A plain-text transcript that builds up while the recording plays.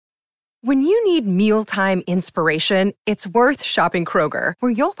When you need mealtime inspiration, it's worth shopping Kroger,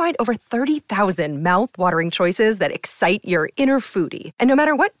 where you'll find over 30,000 mouth-watering choices that excite your inner foodie. And no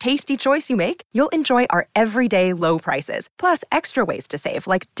matter what tasty choice you make, you'll enjoy our everyday low prices, plus extra ways to save,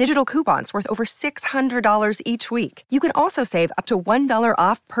 like digital coupons worth over $600 each week. You can also save up to $1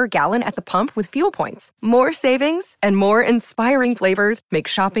 off per gallon at the pump with fuel points. More savings and more inspiring flavors make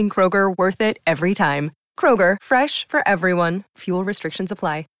shopping Kroger worth it every time. Kroger, fresh for everyone. Fuel restrictions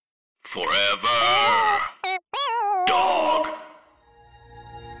apply. Forever. Dog.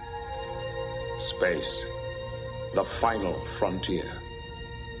 Space, the final frontier.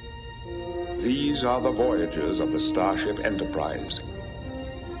 These are the voyages of the Starship Enterprise.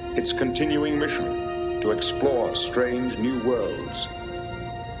 Its continuing mission to explore strange new worlds,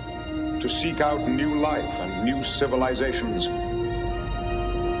 to seek out new life and new civilizations,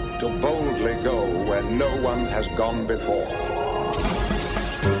 to boldly go where no one has gone before.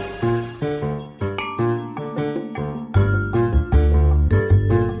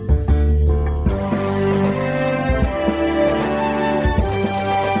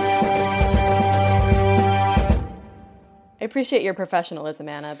 I appreciate your professionalism,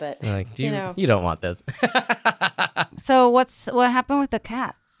 Anna, but you don't want this. So what happened with the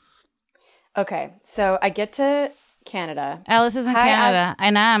cat? Okay, so I get to Canada. Alice is in Canada,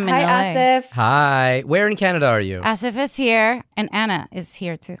 and I'm in LA. Hi, Asif. Hi. Where in Canada are you? Asif is here, and Anna is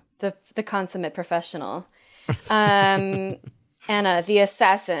here too. The consummate professional. Anna, the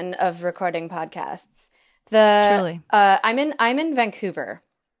assassin of recording podcasts. Truly. I'm in Vancouver.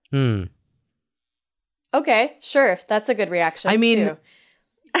 Okay, sure. That's a good reaction. I mean, too.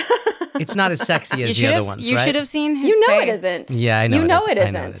 It's not as sexy as the other ones, you right? You should have seen his You know face. it isn't. Yeah, I know. You know it I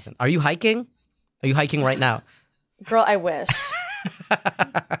know isn't. Are you hiking? Are you hiking right now? Girl, I wish.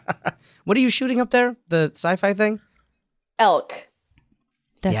 What are you shooting up there? The sci-fi thing? Elk.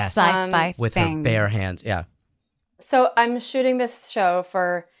 The Yes. sci-fi With thing. her bare hands. Yeah. So I'm shooting this show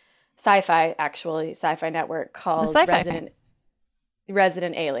for Sci-Fi, actually, Sci-Fi Network, called Sci-Fi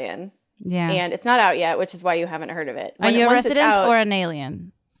Resident Alien. Yeah. And it's not out yet, which is why you haven't heard of it. Are you a once it's resident out- or an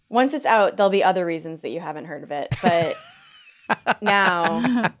alien? Once it's out, there'll be other reasons that you haven't heard of it. But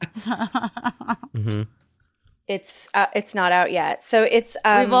now it's not out yet. So it's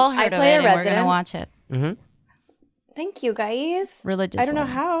We've all heard I of play it, a and we're gonna resident. watch it Thank you, guys. religiously. I don't know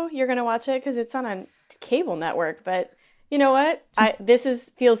how you're gonna watch it because it's on a cable network, but you know what?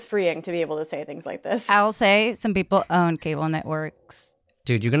 Feels freeing to be able to say things like this. I will say some people own cable networks.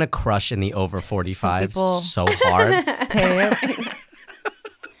 Dude, you're going to crush in the over 45s people- so hard.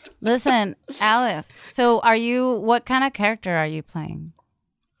 Listen, Alice. So, what kind of character are you playing?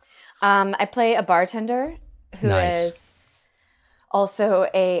 I play a bartender who is also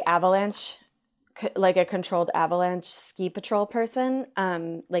a avalanche, like a controlled avalanche ski patrol person.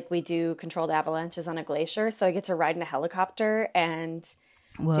 Like we do controlled avalanches on a glacier. So I get to ride in a helicopter and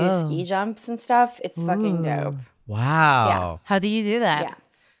do ski jumps and stuff. It's fucking dope. Wow. Yeah. How do you do that?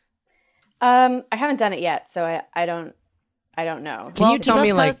 Yeah. I haven't done it yet, so I don't know. Can you tell me,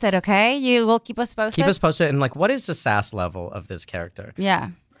 keep us like, posted, okay? You will keep us posted. keep us posted, and like, what is the sass level of this character? Yeah.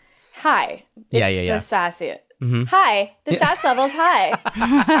 Hi. Yeah, It's yeah, yeah. The sassy. Hi. The sass level's high.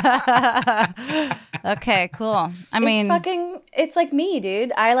 Okay, cool. I mean, It's like me,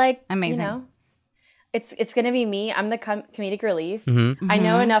 dude. I like, Amazing. You know, it's going to be me. I'm the comedic relief. Mm-hmm. I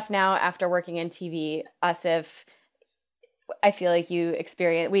know enough now after working in TV, Asif. I feel like we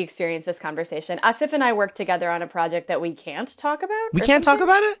experienced this conversation. Asif and I worked together on a project that we can't talk about. We can't talk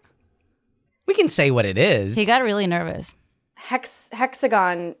about it? We can say what it is. he got really nervous.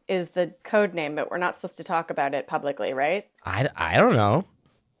 Hexagon is the code name, but we're not supposed to talk about it publicly, right? I don't know.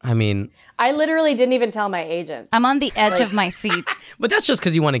 I mean, I literally didn't even tell my agent. I'm on the edge of my seat. but that's just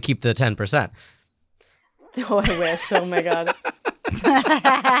because you want to keep the 10%. Oh, I wish. Oh, my God.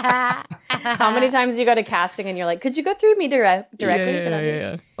 How many times you go to casting and you're like, could you go through me directly?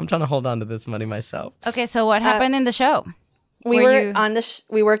 Yeah. I'm trying to hold on to this money myself. Okay, so what happened in the show? We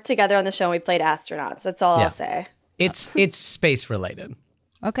we worked together on the show and we played astronauts. That's all Yeah. I'll say. It's space related.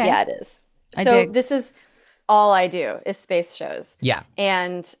 Okay. Yeah, it is. I So dig. this is all I do is space shows. Yeah.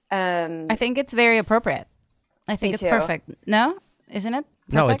 And I think it's very appropriate. I think it's too. perfect. No? Isn't it?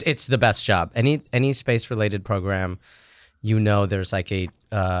 No, Perfect? it's the best job. Any space related program, there's like a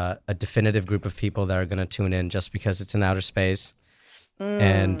definitive group of people that are going to tune in just because it's in outer space,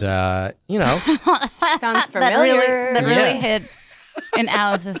 and sounds familiar. that really hit in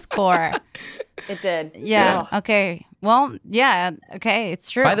Alice's core. It did. Yeah. Okay. Well, yeah. Okay.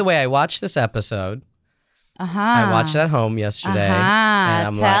 It's true. By the way, I watched this episode. I watched it at home yesterday. Uh-huh. And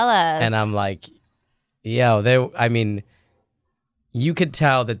I'm Tell us. And I'm like, yo, you could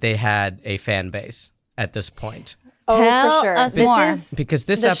tell that they had a fan base at this point. Oh, Tell for sure. us This more. is Because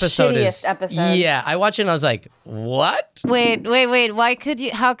this the episode is shittiest episode. Yeah, I watched it and I was like, what? Wait. Why could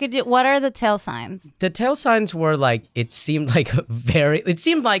you? How could you? What are the tail signs? The tail signs were like it seemed like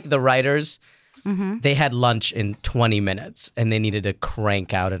the writers they had lunch in 20 minutes and they needed to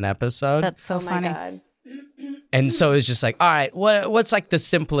crank out an episode. That's so Oh my funny. God. And so it was just like, all right, what's like the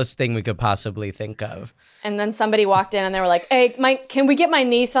simplest thing we could possibly think of? And then somebody walked in and they were like, hey, can we get my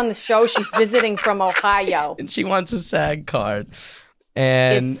niece on the show? She's visiting from Ohio. And she wants a SAG card.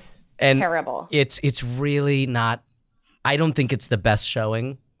 And It's and terrible. It's really not. I don't think it's the best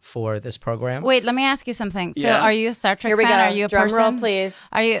showing for this program. Wait, let me ask you something. So, Yeah. are you a Star Trek Here we fan? go. Are you a Drum person? roll, please.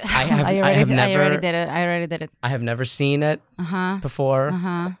 Are you? have- I I have already never- did it. I already did it. I have never seen it before.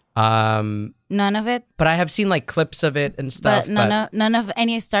 None of it. But I have seen like clips of it and stuff. But none of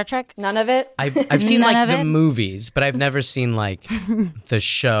any Star Trek. None of it? I've seen None like of the it? movies, but I've never seen like the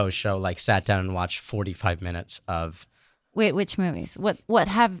show. Like sat down and watched 45 minutes of. Wait, which movies? What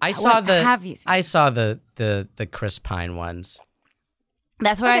have I saw what have you seen? I saw the Chris Pine ones.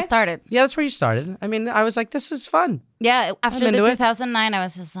 That's where I started. Yeah, that's where you started. I mean, I was like, this is fun. Yeah, after into the it. 2009, I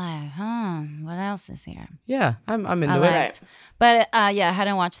was just like, what else is here? Yeah, I'm into I it. liked. But yeah, I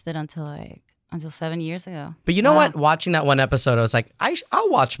hadn't watched it until 7 years ago. But you know what? Watching that one episode, I was like, I'll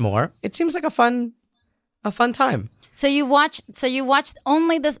watch more. It seems like a fun time. So you watched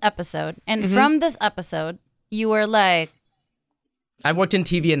only this episode, and Mm-hmm. from this episode, you were like, I've worked in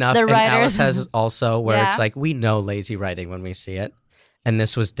TV enough, The and Alice writers- has also, where Yeah. it's like, we know lazy writing when we see it. And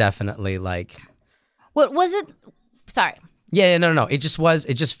this was definitely like, what was it? Sorry. yeah, no. It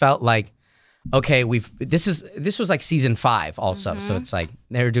just felt like, okay, this was like season 5 also. So it's like,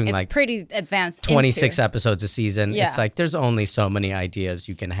 they were doing It's like pretty advanced. 26 episodes a season. Yeah. It's like, there's only so many ideas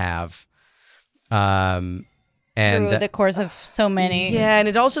you can have. And through the course of so many. yeah, and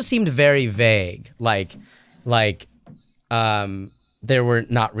it also seemed very vague. Like, there were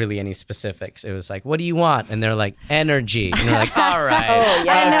not really any specifics. It was like, what do you want? And they're like, energy. And you're like, all right. Oh,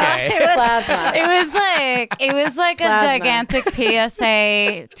 yeah. Okay. Plasma. It was like a Plasma. gigantic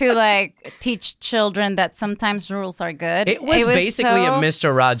PSA to like teach children that sometimes rules are good. It was basically so- a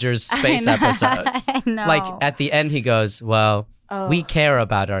Mr. Rogers space episode. I know. Like at the end, he goes, well, we care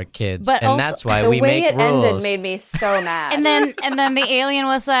about our kids, But and also- that's why The we way make it rules. ended made me so mad. and then the alien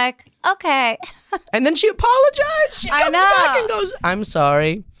was like, okay. And then she apologized. She I comes know. back and goes, I'm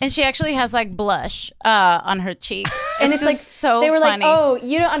sorry. And she actually has like blush on her cheeks. and it's like just so they were funny. like, "Oh,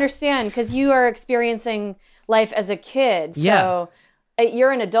 you don't understand because you are experiencing life as a kid. So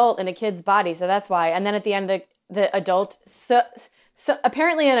you're an adult in a kid's body, so that's why." And then at the end, the adult, so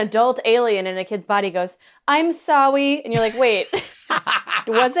apparently an adult alien in a kid's body goes, "I'm sorry," and you're like, "Wait,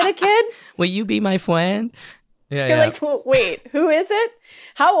 was it a kid?" Will you be my friend? Yeah, You're like, "Wait, who is it?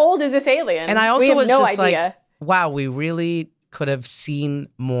 How old is this alien?" And I also we have was no just idea. like, wow, we really could have seen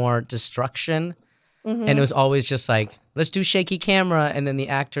more destruction. Mm-hmm. And it was always just like, let's do shaky camera. And then the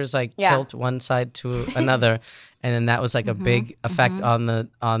actors like Yeah. tilt one side to another. And then that was like a big effect on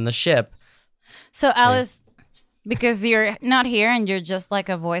the ship. So Alice, because you're not here and you're just like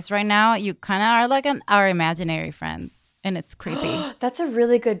a voice right now, you kind of are like our imaginary friend, and it's creepy. That's a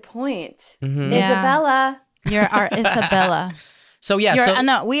really good point. Mm-hmm. Yeah. Isabella. You're our Isabella. So yeah, You're, so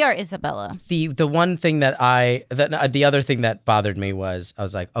no, we are Isabella. the one thing the other thing that bothered me was I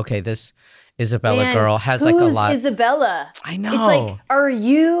was like, okay, this Isabella Man, girl has like a who's lot. Isabella? I know. It's like, are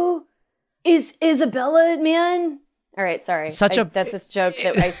you? Is Isabella, man? All right, sorry. That's this joke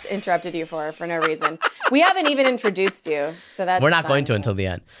that I interrupted you for no reason. We haven't even introduced you, so that's We're not going to fine. until the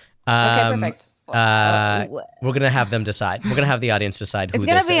end. Okay, perfect. We're gonna have them decide. We're gonna have the audience decide who It's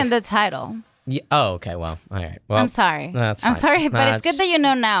gonna this be is. in the title. Yeah, oh, okay. Well, all right. Well, I'm sorry. no, that's I'm fine. sorry, but No, it's good that you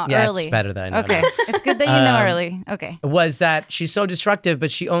know now, yeah, early. it's better that I know. Okay, now. it's good that you know early. Okay. Was that she's so destructive,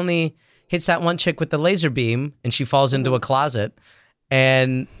 but she only hits that one chick with the laser beam, and she falls into a closet,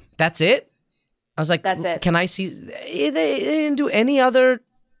 and that's it. I was like, That's it. Can I see? They didn't do any other.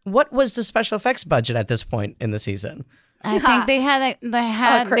 What was the special effects budget at this point in the season? I think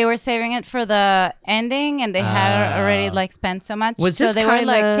they were saving it for the ending, and they had already like spent so much. Was so this they were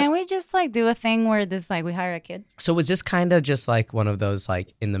like, kinda- "Can we just like do a thing where this like we hire a kid?" So was this kind of just like one of those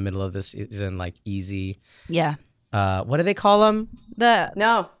like in the middle of the season, like easy? Yeah, What do they call them? the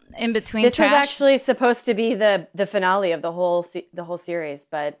No, in between. this was trash. actually supposed to be the finale of the whole series,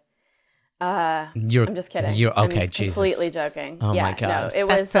 but I'm just kidding. You're okay. I'm Jesus. completely joking. Oh yeah, my God. No, it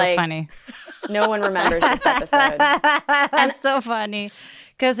That's was so like funny. no one remembers this episode. That's so funny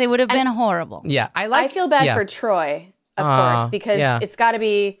because it would have been horrible. Yeah, I feel bad yeah. for Troy, of Aw, course, because yeah. it's got to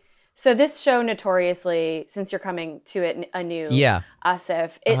be So this show notoriously, since you're coming to it anew,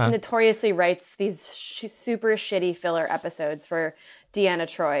 Asif, it notoriously writes these super shitty filler episodes for Deanna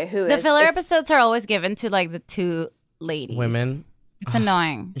Troi, who the filler episodes are always given to like the two ladies. Women. It's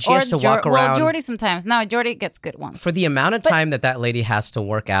annoying. She has to walk around. Well, Jordy sometimes. No, Jordy gets good ones. For the amount of time that lady has to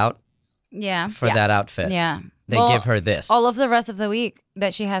work out for that outfit. Yeah. They give her this. All of the rest of the week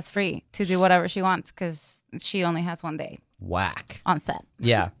that she has free to do whatever she wants because she only has one day. Whack. On set.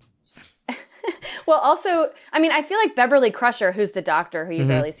 Yeah. Well, also, I mean, I feel like Beverly Crusher, who's the doctor who you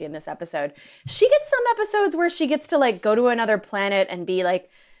barely see in this episode, she gets some episodes where she gets to like go to another planet and be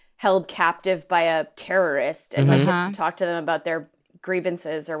like held captive by a terrorist and like gets to talk to them about their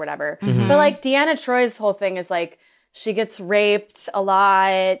grievances or whatever. But like Deanna Troi's whole thing is like she gets raped a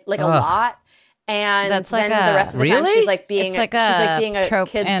lot, a lot. And that's like then the rest of the time she's like being a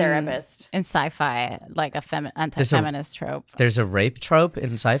kid therapist. In sci-fi, like a anti-feminist trope. There's a rape trope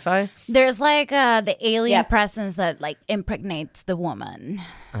in sci-fi? There's like the alien presence that like impregnates the woman.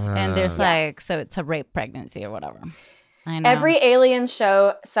 And there's so it's a rape pregnancy or whatever. I know. Every alien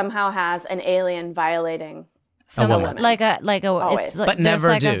show somehow has an alien violating a woman. But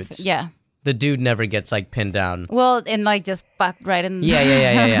never dudes. Yeah. The dude never gets like pinned down. Well, and like just fucked right in.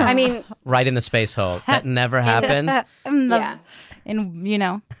 Yeah. I mean, right in the space hole. That never happens. And it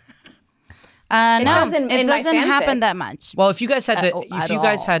doesn't happen that much. Well, if you guys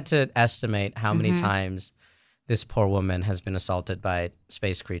had to estimate how many times this poor woman has been assaulted by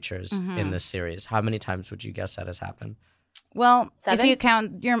space creatures in this series, how many times would you guess that has happened? Well, 7? if you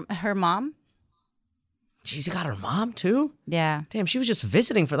count her mom. She's got her mom too? Yeah. Damn, she was just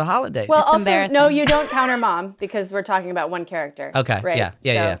visiting for the holidays. Well, it's also, no, you don't count her mom because we're talking about one character. Okay, right?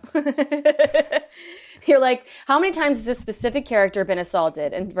 Yeah. You're like, how many times has this specific character been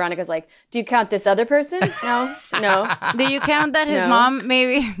assaulted? And Veronica's like, do you count this other person? No. Do you count that his mom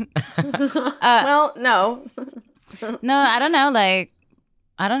maybe? Well, no. No, I don't know. Like,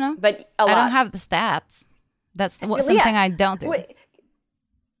 I don't know. But a lot. I don't have the stats. That's something I don't do. Wait,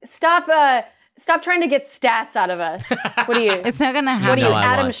 Stop trying to get stats out of us. What are you? It's not going to happen. What are you,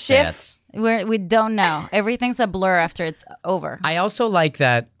 Adam Schiff? We don't know. Everything's a blur after it's over. I also like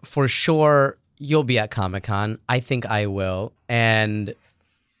that for sure you'll be at Comic-Con. I think I will. And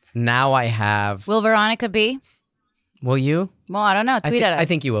now I have... Will Veronica be? Will you? Well, I don't know. Tweet at us. I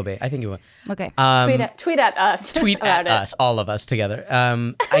think you will be. I think you will. Okay. Tweet at us. Tweet at us, all of us together.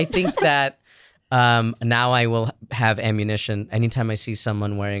 I think that... now I will have ammunition. Anytime I see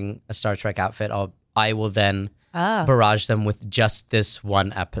someone wearing a Star Trek outfit, I will then barrage them with just this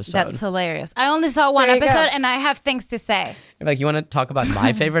one episode. That's hilarious. I only saw one episode and I have things to say. Like, you want to talk about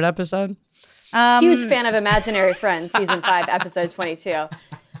my favorite episode? Huge fan of Imaginary Friends, season 5, episode 22.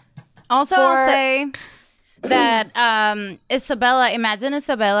 Also, I'll say that imagine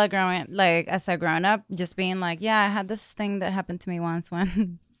Isabella growing, like, as a grown-up, just being like, yeah, I had this thing that happened to me once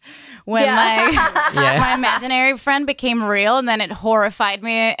when my imaginary friend became real, and then it horrified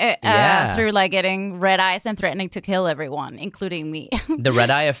me through like getting red eyes and threatening to kill everyone, including me. The red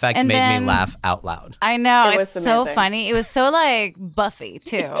eye effect made me laugh out loud. I know, it's so funny. It was so like Buffy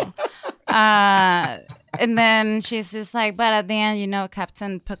too. And then she's just like, but at the end,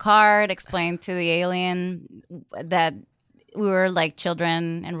 Captain Picard explained to the alien that we were like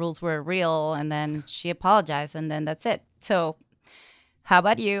children and rules were real, and then she apologized, and then that's it. So how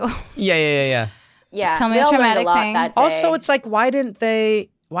about you? Yeah. Yeah. Tell me a traumatic thing. Also, it's like, why didn't the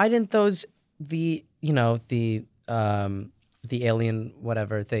alien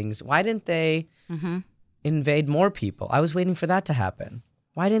whatever things, why didn't they invade more people? I was waiting for that to happen.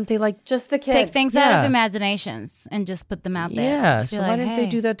 Why didn't they just the kids take things out of imaginations and just put them out there? Yeah. So why didn't they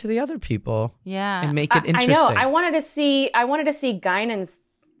do that to the other people? Yeah. And make it interesting. I know. I wanted to see Guinan's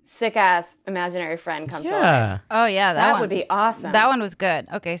sick ass imaginary friend come to life. Oh yeah, that would be awesome. That one was good.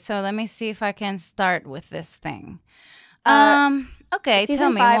 Okay, so let me see if I can start with this thing. Okay, season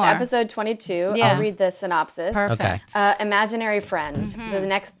tell me 5, more. episode 22. Yeah. I'll read the synopsis. Perfect. Okay. Imaginary friend. The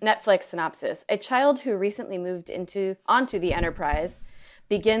next Netflix synopsis. A child who recently moved onto the Enterprise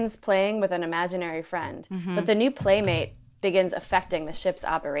begins playing with an imaginary friend, but the new playmate begins affecting the ship's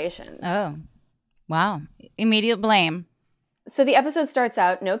operations. Oh, wow! Immediate blame. So the episode starts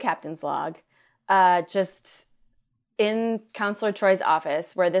out, no captain's log, just in Counselor Troy's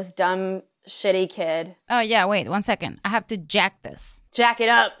office where this dumb, shitty kid... Oh, yeah, wait, 1 second. I have to jack this. Jack it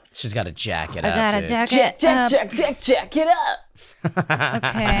up. She's got to jack it up, I gotta dude. jack it up. Jack it up.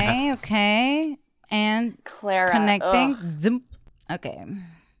 Okay. And Clara. connecting. Zimp. Okay.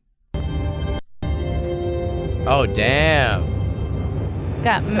 Oh, damn.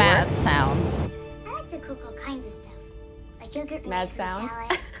 Got mad sound. I like to cook all kinds of stuff. Like yogurt, Mad and sound?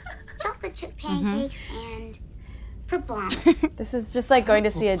 salad, chocolate chip pancakes and purple omelets. This is just like going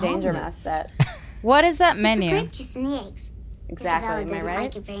to see a Danger Mouse set. What is that The menu? grape juice and the eggs. Exactly, Isabella am I doesn't right?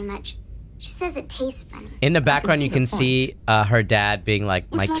 like it very much. She says it tastes funny. In the background, you can see her dad being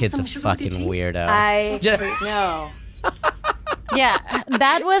like, "My kid's a fucking weirdo." I Just- no. Yeah,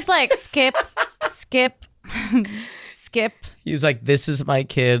 that was like skip. He's like, "This is my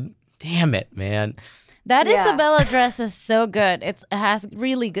kid." Damn it, man. That Yeah. Isabella dress is so good. It has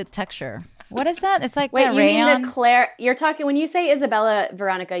really good texture. What is that? It's like Wait, that you mean rayon. the Claire? You're talking when you say Isabella,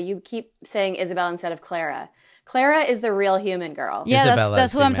 Veronica. You keep saying Isabella instead of Clara. Clara is the real human girl. Yeah, Isabella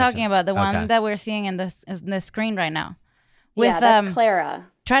that's is who the I'm talking imagined. about. The one Okay. that we're seeing in the screen right now. Yeah, that's Clara.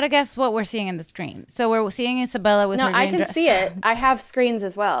 Try to guess what we're seeing in the screen. So we're seeing Isabella with No, her I green can dress. see it. I have screens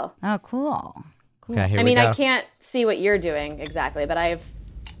as well. Oh, cool. Okay, here I we mean, go. I can't see what you're doing exactly, but I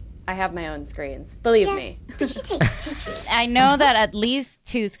have my own screens. Believe Yes, me. but she takes two cues. I know that at least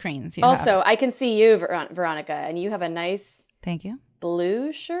 2 screens you have. Also, I can see you, Veronica, and you have a nice Thank you.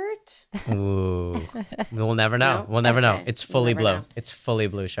 blue shirt. Ooh, we'll never know. No? We'll never know. Okay. It's fully We'll blue. never know. It's fully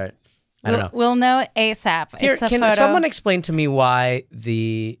blue shirt. I don't know. We'll know ASAP. Here, It's a can photo. someone explain to me why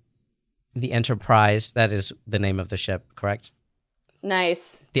the Enterprise, that is the name of the ship, correct?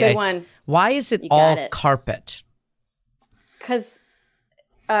 Nice. The- Good one. Why is it You got all it. carpet? Because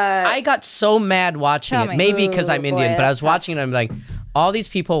I got so mad watching Tell it. me. Maybe because Ooh, I'm boy, Indian, but I was that's tough. watching it. I'm like, all these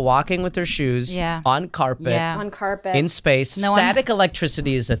people walking with their shoes Yeah. on carpet Yeah. on carpet. in space. No one- Static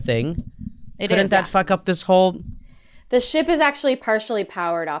electricity is a thing. It Couldn't is. that fuck up this whole? The ship is actually partially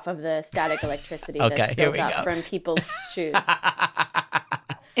powered off of the static electricity Okay, that's here built we up go. from people's shoes.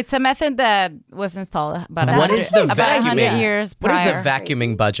 It's a method that was installed about What is the about vacuuming? 100 years What is the prior.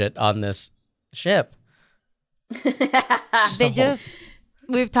 vacuuming budget on this ship?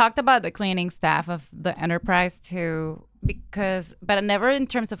 We've talked about the cleaning staff of the Enterprise too, but never in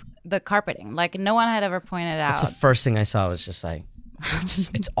terms of the carpeting. Like no one had ever pointed That's the out. first thing I saw. Was just like,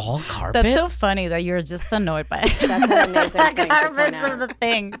 it's all carpet. That's so funny that you're just annoyed by That's an amazing the thing to point carpets out. of the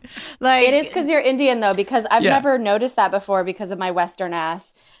thing. Like It is because you're Indian, though, because I've Yeah. never noticed that before because of my Western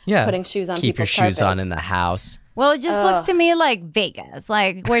ass yeah, putting shoes on Keep your people's shoes on carpets. in the house. Well, it just looks to me like Vegas.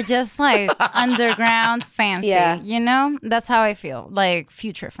 Like we're just like underground fancy. Yeah. You know? That's how I feel. Like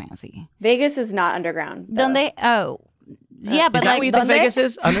future fancy. Vegas is not underground. though. Don't they? Oh. Yeah, but Is that like what you think donde- Vegas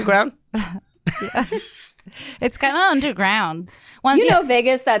is? Underground? It's kind of underground. Once You know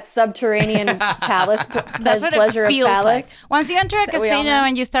Vegas, that subterranean palace, that's what pleasure it of feels palace. like. Once you enter a That we all casino know.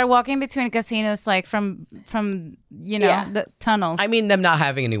 and you start walking between casinos, like from you know Yeah. the tunnels. I mean, them not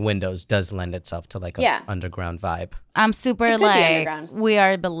having any windows does lend itself to like a Yeah. underground vibe. I'm super could be like underground. we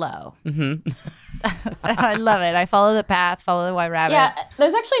are below. Mm-hmm. I love it. I follow the path, follow the white rabbit. Yeah,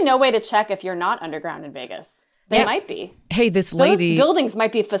 there's actually no way to check if you're not underground in Vegas. They might be. Hey, this Those lady. buildings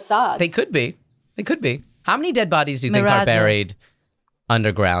might be facades. They could be. They could be. How many dead bodies do you think Mirages. are buried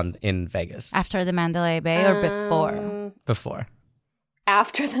underground in Vegas After the Mandalay Bay or before? before?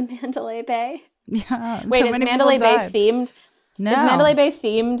 After the Mandalay Bay. Yeah. Wait, so is many Mandalay people Bay died. themed? No. Is Mandalay Bay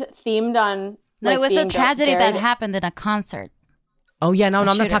themed on? No, like, it was being a tragedy that buried? happened in a concert. Oh yeah, no, I'm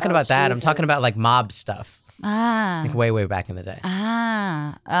not shooter. talking about that. I'm Jesus. talking about like mob stuff, Ah. like way back in the day.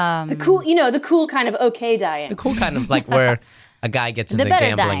 The cool, the cool kind of okay dying. The cool kind of like where a guy gets The into better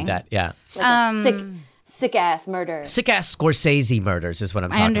gambling dying. debt. Yeah, Like a sick ass murder. sick ass Scorsese murders is what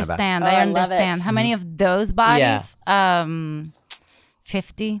I'm I talking understand. Oh, I I love understand. it. How many of those bodies?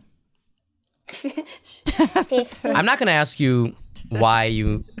 50. 50. about. I'm not going to ask you why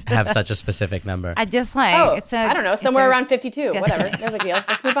you have such a specific number. I just like Oh, it's a I don't know, it's somewhere a around 52. Whatever, no big deal.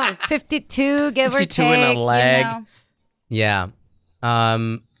 Let's move on. 52, give 52 or and a take. leg. You know? Yeah.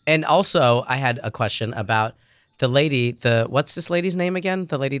 And also, I had a question about the lady. What's this lady's name again?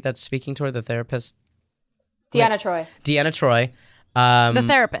 The lady that's speaking to her, the therapist, Deanna Troy. Deanna Troy. The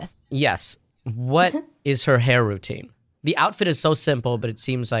therapist. Yes. What is her hair routine? The outfit is so simple, but it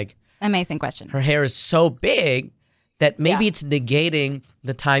seems like Amazing question. her hair is so big that maybe Yeah. it's negating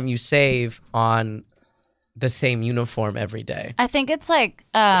the time you save on the same uniform every day. I think it's like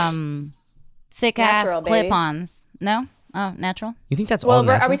sick Natural, ass baby. clip-ons. No? Oh, natural. You think that's Well, all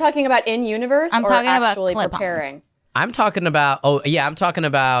natural? are we talking about in universe I'm or talking about actually clip-ons. preparing? I'm talking about. Oh yeah, I'm talking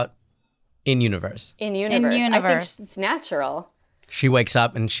about in universe. In universe. I universe. think it's natural. She wakes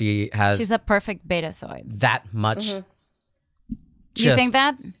up and she has She's a perfect betazoid. that much. You just- think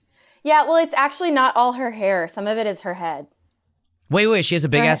that? Yeah, well, it's actually not all her hair. Some of it is her head. Wait, she has a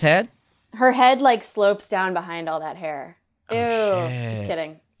big ass head? Her head like slopes down behind all that hair. Ew. shit. Just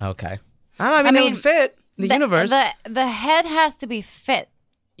kidding. Okay. I mean, it mean, would fit the universe. The head has to be fit,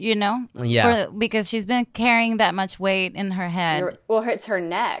 you know? Yeah. Because she's been carrying that much weight in her head. Well, it's her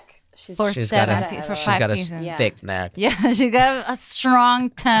neck. for She's 7 got a- seasons, for She's 5 got a seasons. thick neck. Yeah, she got a strong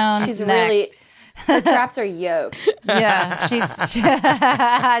tone. She's neck. really. Her traps are yoked. Yeah, she's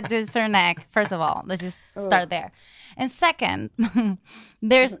just her neck. First of all, let's just start there. And second,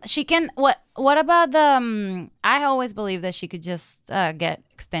 what about the? I always believe that she could just get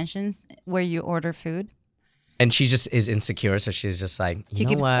extensions where you order food. And she just is insecure, so she's just like, She you know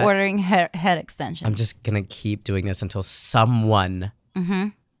keeps what? ordering head extensions. I'm just gonna keep doing this until someone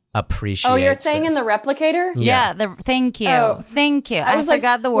appreciates. Oh, you're saying this. in the replicator? Yeah, thank you. Oh. Thank you. I was like,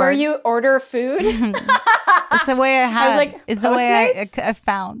 forgot the word. Where you order food? It's the way I had. was like, it's the way Postmates? I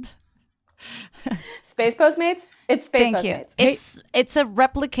found. Space Postmates? It's Space Thank you. Postmates. It's a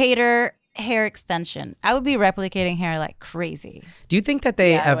replicator hair extension. I would be replicating hair like crazy. Do you think that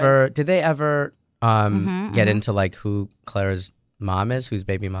they Yeah, I ever did they ever get into like who Claire's mom is, who's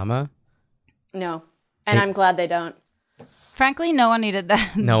baby mama? No. And I'm glad they don't. Frankly, no one needed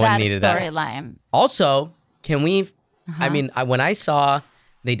that. No one needed that. storyline. Also, can we? I mean, when I saw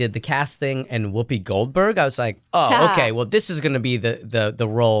they did the casting and Whoopi Goldberg, I was like, oh, okay. Well, this is going to be the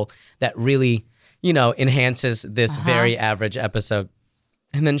role that really, enhances this very average episode.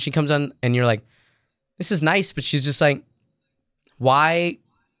 And then she comes on, and you're like, this is nice, but she's just like, why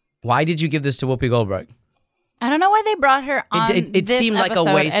did you give this to Whoopi Goldberg? I don't know why they brought her on. It this seemed like a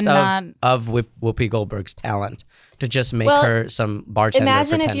episode waste and not- of Whoopi Goldberg's talent to just make her some bartender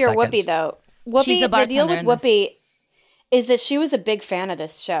Imagine for if 10 you're seconds. Whoopi, though. Whoopi, She's a the deal bartender with in this. Whoopi is that she was a big fan of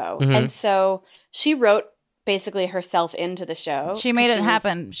this show. And so she wrote basically herself into the show. She made it was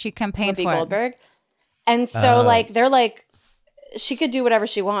happen. She campaigned Whoopi for Goldberg. And so, they're like, she could do whatever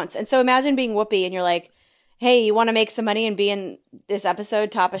she wants. And so imagine being Whoopi and you're like, hey, you want to make some money and be in this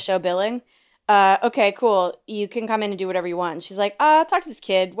episode, top of show billing? Okay, cool. You can come in and do whatever you want. And she's like, talk to this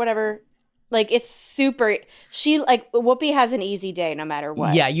kid, whatever. Like, it's super. Whoopi has an easy day no matter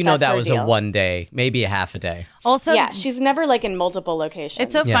what. Yeah, That's that her was deal. a one day, maybe a half a day. it. Also, Yeah, she's never in multiple locations.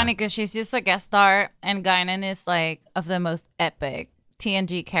 it's so Yeah. funny because she's just a guest star, and Guinan is of the most epic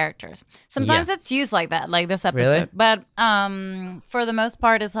TNG characters. Sometimes Yeah. it's used like that, like this episode. Really? But for the most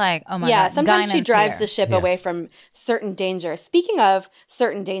part, it's like, oh my god. Sometimes she Guinan's drives here. the ship away from certain danger. Speaking of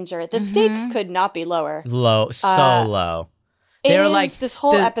certain danger, the stakes could not be lower. Low, so low. It They're is like this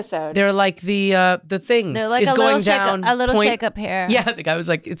whole episode. They're like the thing. They're like is a going little down. shake up here. Yeah, the guy was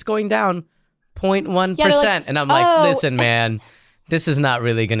like, it's going down 0.1%, Yeah, they're like, and I'm like, oh. listen, man, this is not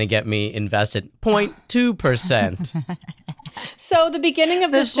really going to get me invested. 0.2%. So the beginning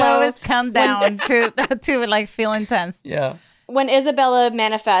of The the show show is count down to like feel intense. Yeah. when Isabella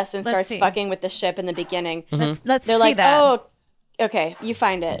manifests and Let's starts see. fucking with the ship in the beginning. Let's They're see like, that. oh, okay, you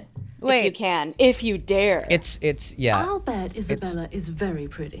find it. Wait. If you can. If you dare. It's yeah. I'll bet Isabella is very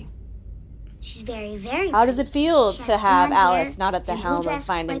pretty. She's very, very How does it feel She to has have blonde hair Alice not at the and blue helm of dress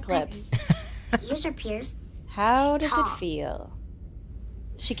finding like clips? Piper's. Ears are pierced. How She's does tall. it feel?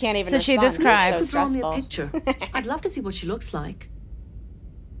 She can't even So she respond. describes- It's so Draw me a stressful. picture. I'd love to see what she looks like.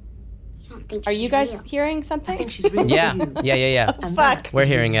 You don't think Are she's you guys real. hearing I something? think she's real Yeah. for you. Yeah. And Fuck. that We're is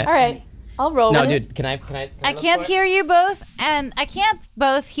hearing real. it. All right. I'll roll No, with dude, it. can I I look can't for it? hear you both, and I can't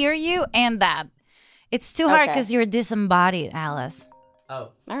both hear you and that. It's too hard Okay. because you're disembodied, Alice. Oh.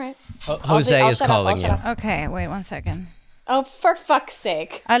 All right. Jose I'll is shut up, I'll calling shut you. up. Okay, wait 1 second. Oh, for fuck's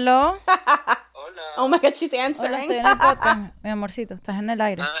sake. ¿Aló? Oh my god, she's Hola, answering. estoy en el podcast. Mi amorcito, estás en el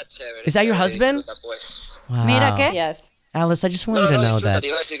aire. Ah, chévere. Is that your chévere, husband? disfruta, pues. Wow. Mira qué. Yes. Alice, I just wanted to know disfruta, that te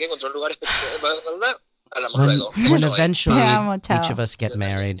iba a decir que encontró un lugar especial. Hablamos when, luego. when Beso, eventually Te amo, each ciao. of us get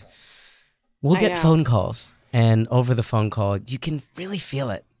married, we'll I get know. phone calls. And over the phone call, you can really feel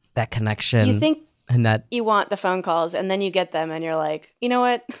it. That connection. You think and that you want the phone calls and then you get them and you're like, you know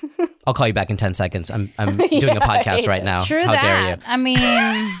what? I'll call you back in 10 seconds. I'm doing a podcast right now. True How that. dare you? I mean,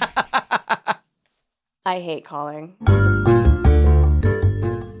 I hate calling.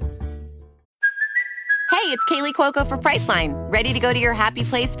 Hey, it's Kaylee Cuoco for Priceline. Ready to go to your happy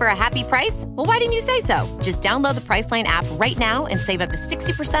place for a happy price? Well, why didn't you say so? Just download the Priceline app right now and save up to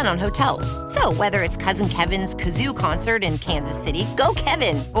 60% on hotels. So whether it's Cousin Kevin's Kazoo Concert in Kansas City, go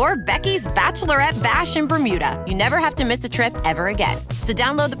Kevin, or Becky's Bachelorette Bash in Bermuda, you never have to miss a trip ever again. So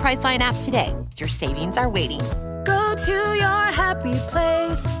download the Priceline app today. Your savings are waiting. Go to your happy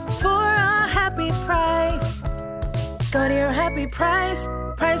place for a happy price. Go to your happy price,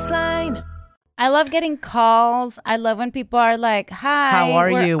 Priceline. I love getting calls. I love when people are like, hi. How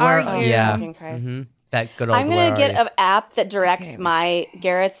are where you? Are Where- you? Yeah. Fucking Christ. That good old I'm gonna where get are you? an app that directs my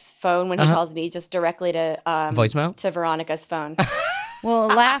Garrett's phone when he calls me just directly to Voicemail? to Veronica's phone. We'll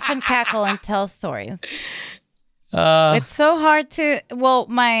laugh and cackle and tell stories. It's so hard to. Well,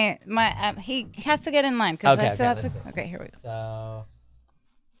 my he has to get in line because Okay, I still okay, have to. Okay, here we go. So,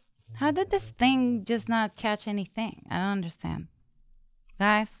 How did this thing just not catch anything? I don't understand.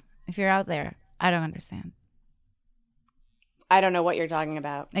 Guys, if you're out there, I don't understand. I don't know what you're talking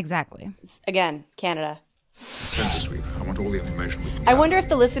about. Exactly. Again, Canada. Sweet. I want all the information we can I wonder if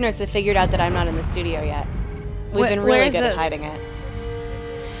the listeners have figured out that I'm not in the studio yet. We've been really good at hiding it.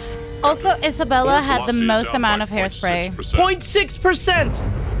 Also, Isabella had the most amount of hairspray.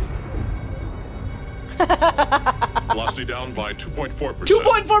 0.6%. Velocity down by 2.4%.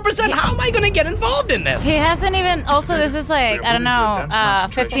 2.4%. How am I going to get involved in this? He hasn't even. Also, this is like, I don't know,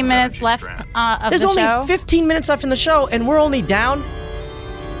 15 minutes left of There's the only show. 15 minutes left in the show, and we're only down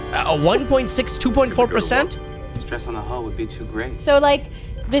 1.6, 2.4%. Stress on the hull would be too great. So, like,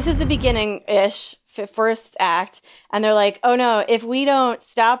 this is the beginning-ish, first act, and they're like, oh no, if we don't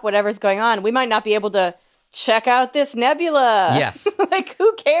stop whatever's going on, we might not be able to check out this nebula. Yes. Like,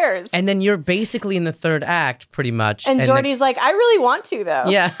 who cares? And then you're basically in the third act, pretty much. And Jordy's like, I really want to, though.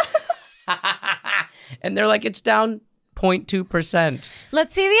 Yeah. And they're like, it's down 0.2%.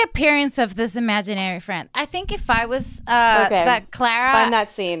 Let's see the appearance of this imaginary friend. I think if I was that Clara. Find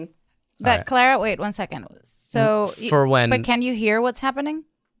that scene. Clara, wait 1 second. So, For when- but can you hear what's happening?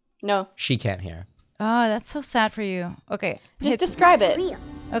 No. She can't hear. Oh, that's so sad for you. Okay. Just describe it.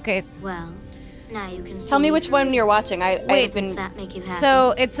 Okay. Well, now you can Tell me which one you're watching. I've been. Does that make you happy?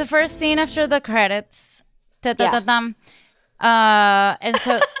 So it's the first scene after the credits. And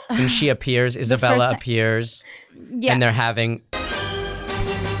so And she appears, Isabella appears, Yeah. and they're having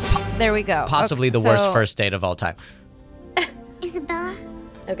there we go. possibly the worst first date of all time. Isabella,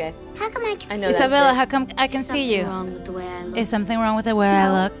 Okay. how come I can I see know you? that Isabella, shit. how come I can see you? Something wrong with the way I look. Is something wrong with the way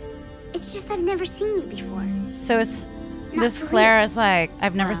I look? It's just I've never seen you before. So it's Not this for Clara real. is like,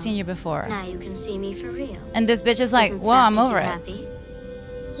 I've never seen you before. Now you can see me for real. And this bitch is like, Doesn't well, that I'm make over you it. happy?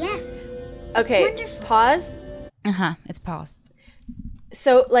 Yes. Okay. wonderful. Pause. It's paused.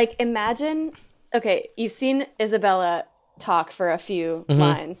 So, like, imagine. Okay, you've seen Isabella talk for a few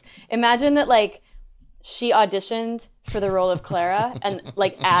lines. Imagine that, like, she auditioned for the role of Clara, and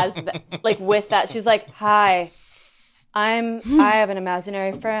like with that, she's like, "Hi, I have an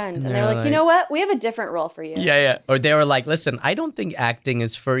imaginary friend," and they're like, "You know what? We have a different role for you." Yeah. Or they were like, listen, I don't think acting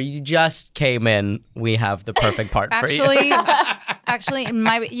is for you. Just came in. We have the perfect part for you. Actually,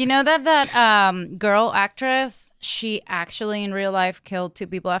 you know that girl actress, she actually in real life killed 2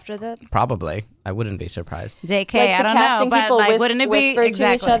 people after that? Probably. I wouldn't be surprised. JK, Like, I the don't know, casting but people like, wouldn't it be whispered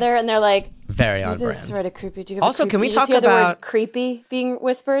to each other, and they're like, Very on "This is brand. sort of creepy." Do you have Also, a can we creepy? You just talk hear the word about- creepy being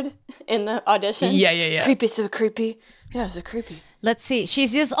whispered in the audition? Yeah. Creepy, so creepy. Yeah, so creepy. Let's see.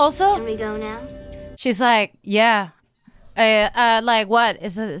 She's just also. Can we go now? She's like, yeah. Like what?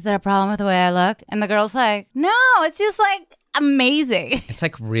 Is there a problem with the way I look? And the girl's like, no, it's just like amazing. It's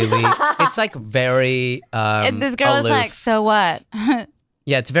like really, it's like very And this girl is aloof. like, so what?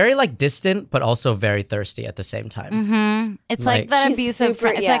 Yeah, it's very like distant, but also very thirsty at the same time. It's Like- like that She's abusive super-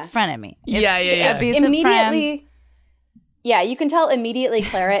 friend. It's yeah. like frenemy. Yeah. Abusive Immediately, friend. yeah, you can tell immediately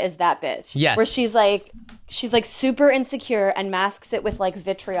Clara is that bitch. Yes. Where she's like super insecure and masks it with like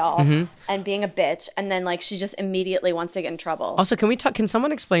vitriol and being a bitch, and then like she just immediately wants to get in trouble. Also, can we talk? Can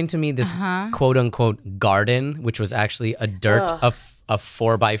someone explain to me this quote unquote garden, which was actually a dirt, a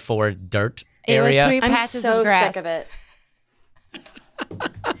 4x4 dirt It was area? 3 I'm patches so of grass. sick of it.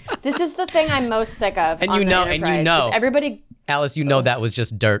 This is the thing I'm most sick of. And on you the know- Enterprise, is everybody. Alice, you know that was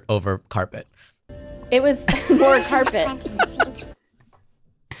just dirt over carpet. It was more carpet. Planting the seeds.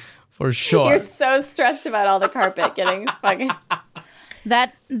 For sure. You're so stressed about all the carpet getting fucking.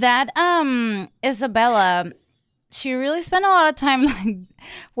 That Isabella, she really spent a lot of time like,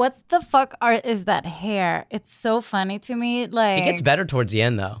 what's the fuck is that hair? It's so funny to me. Like It gets better towards the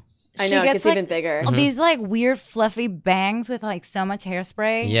end, though. I she know, it gets, gets like, even bigger. all these like weird fluffy bangs with like so much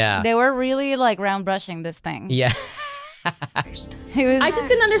hairspray. Yeah. They were really like round brushing this thing. Yeah. It was, I just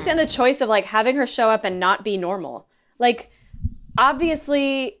didn't understand the choice of like having her show up and not be normal. Like,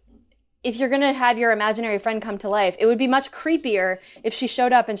 obviously, if you're gonna have your imaginary friend come to life, it would be much creepier if she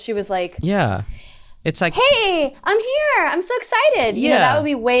showed up and she was like, Yeah. It's like, "Hey, I'm here. I'm so excited." You know, Yeah. that would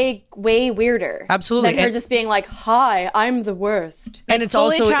be way, way weirder. Absolutely. Than her And- just being like, "Hi, I'm the worst." and it's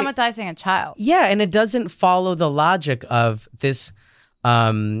fully also traumatizing a child. Yeah, and it doesn't follow the logic of this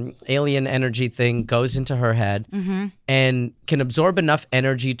alien energy thing goes into her head and can absorb enough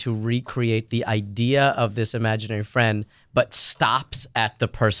energy to recreate the idea of this imaginary friend, but stops at the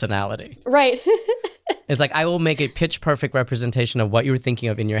personality. Right. It's like, I will make a pitch perfect representation of what you were thinking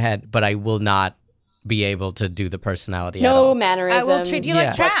of in your head, but I will not be able to do the personality at No all. mannerisms. I will treat you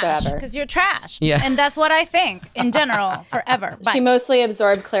like trash whatsoever. because you're trash. Yeah. And that's what I think in general forever. But She mostly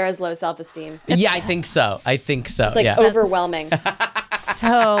absorbed Clara's low self-esteem. Yeah, I think so. It's like yeah. overwhelming.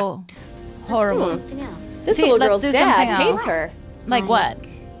 So horrible. Let's do something else. This See, little let's girl's do dad something else. hates her. Like what?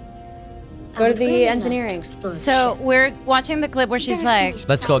 Go to the engineering. So we're watching the clip where she's like,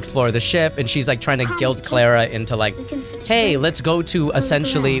 Let's go explore the ship, and she's like trying to guilt Clara into like, hey, let's go to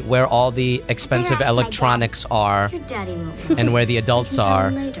essentially where all the expensive electronics are Your daddy won't. and where the adults are.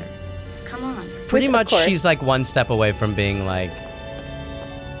 Later. Come on. Pretty Which, of much course- she's like one step away from being like,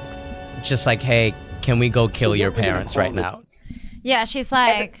 just like, hey, can we go kill your parents right now? yeah, she's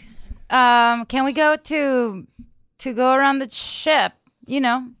like, can we go to go around the ship? You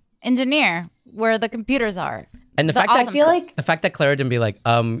know, engineer where the computers are. And the fact that I feel like the fact that Clara didn't be like,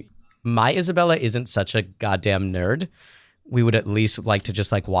 my Isabella isn't such a goddamn nerd. We would at least like to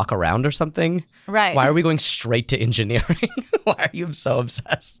just like walk around or something. Right. Why are we going straight to engineering? Why are you so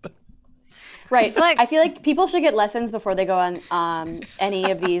obsessed? right. I feel like people should get lessons before they go on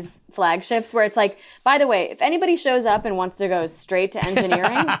any of these flagships where it's like, by the way, if anybody shows up and wants to go straight to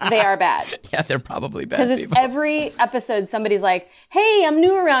engineering, they are bad. Yeah, they're probably bad Because it's people. every episode somebody's like, hey, I'm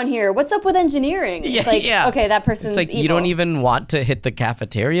new around here. What's up with engineering? Yeah, It's like, yeah. okay, that person's It's like evil. you don't even want to hit the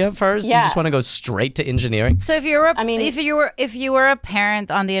cafeteria first. Yeah. You just want to go straight to engineering. So if you were, I mean- if you were a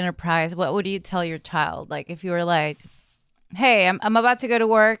parent on the Enterprise, what would you tell your child? Like if you were like, hey, I'm about to go to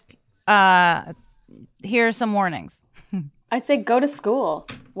work. Here are some warnings. I'd say go to school.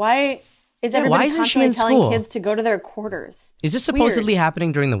 Why is why everybody isn't she constantly in telling school? kids to go to their quarters? Is this Weird. supposedly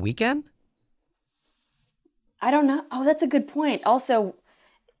happening during the weekend? I don't know. Oh, that's a good point. Also,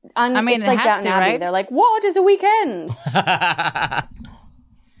 I mean, it's it like has Downton to, Abbey. right? They're like, what is a weekend?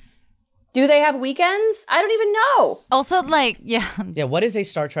 Do they have weekends? I don't even know. Also, like, yeah. Yeah, what is a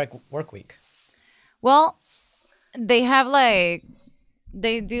Star Trek work week? Well, they have like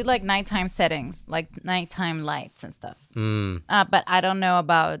they do like nighttime settings, like nighttime lights and stuff. But I don't know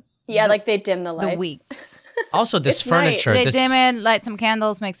about Yeah, like they dim the lights. the weeks. Also, this It's night. furniture. They this, dim it, light some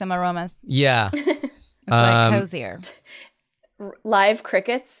candles, make some aromas. Yeah. It's like cozier. Live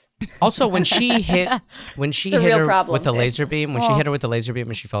crickets. Also, when she hit a her real problem. with the laser beam, when she hit her with the laser beam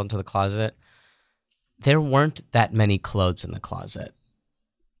and she fell into the closet, there weren't that many clothes in the closet.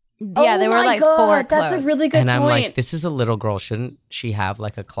 Yeah, they were my like God, 4 That's clothes a really good And I'm point. like, this is a little girl. Shouldn't she have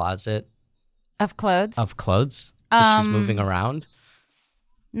like a closet of clothes. of clothes? 'Cause she's moving around.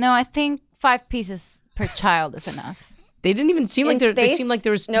 No, I think 5 pieces per child is enough. They didn't even seem like In they space, seemed like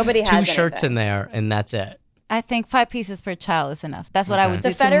there was nobody two has shirts anything. in there, and that's it. I think 5 pieces per child is enough. That's what I Okay. would The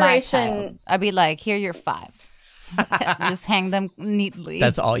do to my Federation- child. I'd be like, here, you're 5. Just hang them neatly.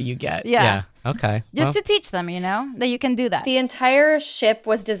 That's all you get. Yeah. Okay. Just Well, to teach them, you know, that you can do that. The entire ship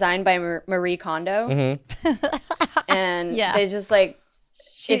was designed by Marie Kondo. And Yeah. they just like,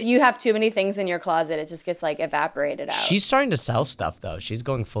 if you have too many things in your closet, it just gets like evaporated out. she's starting to sell stuff though. She's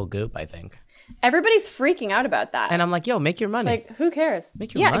going full goop, I think. Everybody's freaking out about that. And I'm like, yo, make your it's money. like, who cares?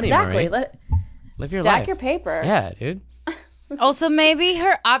 Make your money, exactly. Marie. Live your Stack life. your paper. Yeah, dude. Also, maybe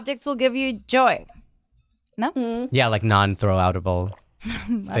her objects will give you joy. No? Yeah, like non-throw outable I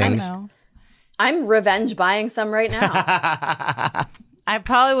don't things. know. I'm revenge buying some right now. I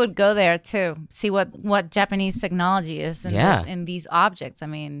probably would go there too. See what Japanese technology is in, Yeah. in these objects. I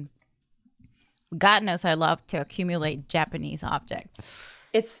mean, God knows I love to accumulate Japanese objects.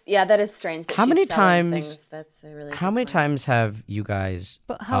 That is strange. That How she's many selling times- things. That's a really How good many point. times have you guys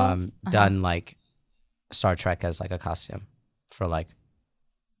But how else? done like Star Trek as like a costume for like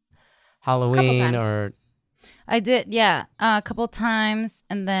Halloween times. or I did, yeah, a couple times,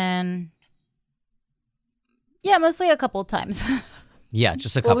 and then mostly a couple times. yeah,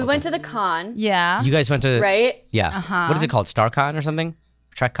 just a Well, couple. we went to times. the con, Yeah. You guys went to right? Yeah. Uh-huh. What is it called? StarCon or something?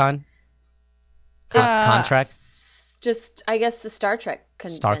 TrekCon? Contract? Just, I guess, the Star Trek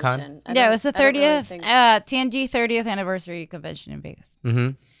StarCon? convention. I Yeah, it don't- was the I don't really 30th, think- TNG 30th anniversary convention in Vegas. Mm-hmm.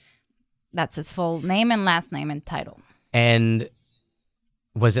 That's his full name and last name and title. And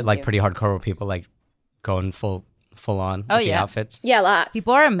was it like pretty hardcore? Were people like going full on Oh, with the yeah. outfits? Yeah, lots.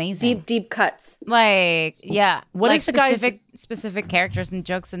 People are amazing. Deep cuts. Like, yeah. What like is the guy's- specific characters and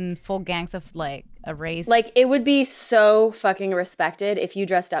jokes and full gangs of like a race. Like, it would be so fucking respected if you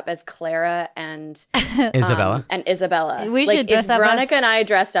dressed up as Clara and Isabella? Isabella. We like, should dress if up Veronica as- and I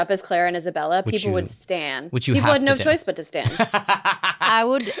dressed up as Clara and Isabella, Which people you- would stand. which you people have had no to do. choice but to stand.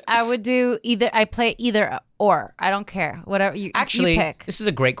 I would do either. I play either or. I don't care. Whatever you Actually, you pick. this is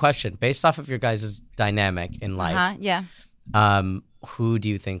a great question. Based off of your guys' dynamic in life, Yeah. who do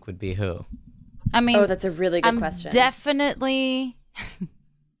you think would be who? I mean, Oh, that's a really good I'm question. definitely.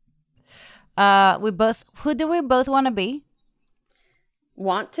 Who do we both want to be?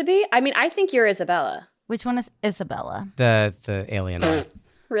 Want to be? I mean, I think you're Isabella. Which one is Isabella? The alien one.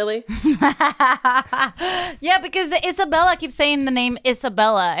 Really? Yeah, because the Isabella keeps saying the name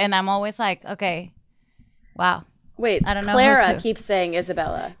Isabella, and I'm always like, okay, wow. Wait, I don't know. Clara keeps saying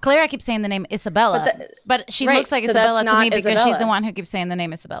Isabella. Clara keeps saying the name Isabella, but she right, looks like so Isabella that's to me not because she's Isabella. the one who keeps saying the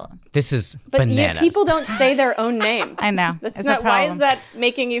name Isabella. This is But bananas. people don't say their own name. I know. That's It's not. a Why problem. is that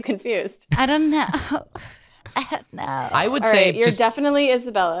making you confused? I don't know. I don't know. I would All say right, you're just, definitely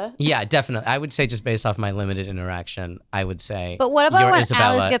Isabella. yeah, definitely. I would say just based off my limited interaction, I would say. But what about you're when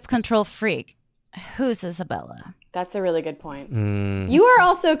Isabella. Alice gets control freak? Who's Isabella? That's a really good point. Mm, You are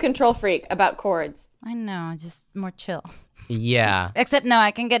also a control freak about chords. I know, just more chill. yeah. Except no,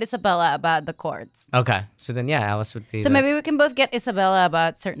 I can get Isabella about the chords. Okay. So then, yeah, Alice would be. So maybe we can both get Isabella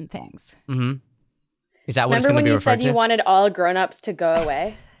about certain things. Mm-hmm. Is that what it's Remember going to when be you referred said to? you wanted all grown-ups to go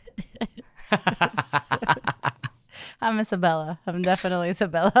away? I'm Isabella. I'm definitely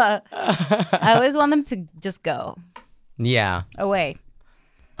Isabella. I always want them to just go Yeah. away.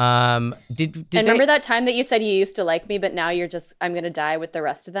 Did And they, remember that time that you said you used to like me, but now you're just, I'm going to die with the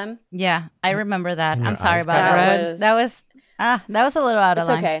rest of them? Yeah, I remember that. And I'm your sorry eyes about got that. red. That was a little out of It's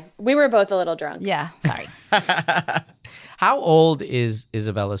line. okay. We were both a little drunk. Yeah, sorry. How old is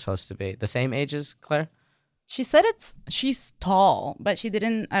Isabella supposed to be? The same age as Claire? She said she's tall, but she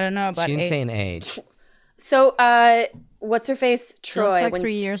didn't. I don't know about She didn't age. say an age. So, what's her face? Troy. looks like when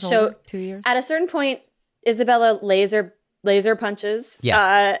 3 she- years so older, 2 years. At a certain point, Isabella laser punches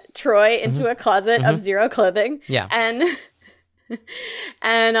Yes. Troy into a closet of zero clothing. Yeah. And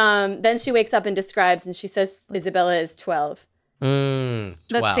then she wakes up and describes, and she says Isabella is 12. 12.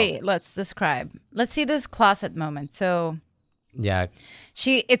 Let's see. Let's describe. Let's see this closet moment. So Yeah.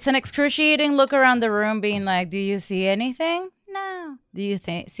 it's an excruciating look around the room, being like, "Do you see anything? No. Do you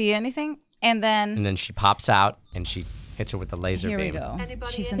see anything?" And then she pops out and she hits her with the laser here beam. we go.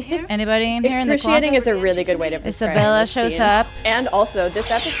 Anybody She's in in here? Anybody in here in the Excruciating closet? is a really good way to describe Isabella this shows scene. up. And also this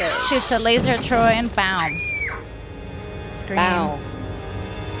episode. Shoots a laser at Troy and bam. Screams. Bow.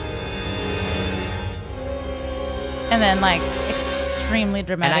 And then like extremely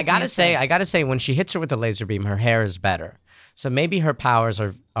dramatic. And I gotta music. say, when she hits her with the laser beam, her hair is better. So maybe her powers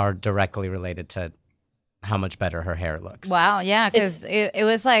are directly related to how much better her hair looks. Wow, yeah, because it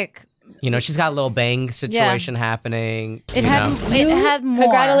was like You know, she's got a little bang situation happening. it you had know. it had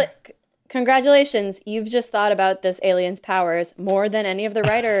more. Congratulations, you've just thought about this alien's powers more than any of the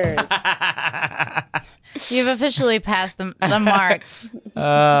writers. You've officially passed the mark.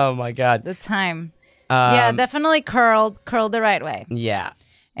 Oh my god. The time. Yeah, definitely curled the right way. Yeah.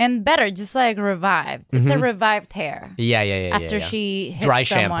 And better, just like revived. It's a revived hair. Yeah. After yeah. she hit Dry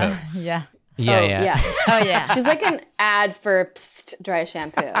someone. shampoo. Yeah. Yeah. Oh yeah. She's like an ad for dry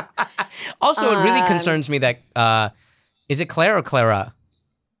shampoo. Also, it really concerns me that is it Claire or Clara?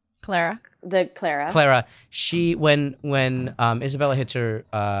 Clara. Clara. She when Isabella hits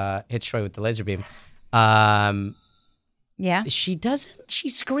Troy with the laser beam. Yeah. She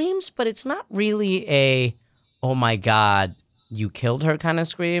screams, but it's not really a oh my god, you killed her kind of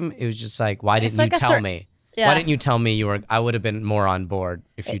scream. It was just like, why didn't you tell me? Yeah. Why didn't you tell me I would have been more on board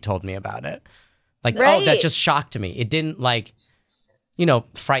if you told me about it. Like, oh, Right. that just shocked me. It didn't like,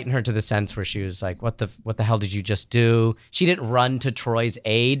 frighten her to the sense where she was like, what the hell did you just do? She didn't run to Troy's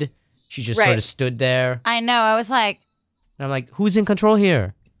aid. She just sort of stood there. I know. I was like, And I'm like, who's in control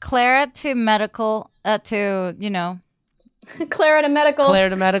here? Clara to medical to Clara to medical. Claire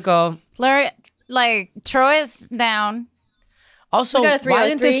to medical. Clara, like Troy is down. Also, We got a 3 why out of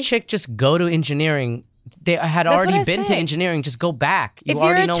didn't 3. this chick just go to engineering? They had That's already what I been to said. engineering. Just go back. You If you're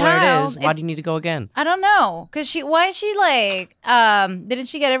already a know where it child, is. Why do you need to go again? I don't know, cause why is she like? Didn't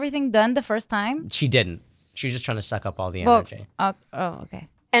she get everything done the first time? She didn't. She was just trying to suck up all the energy. Oh, okay.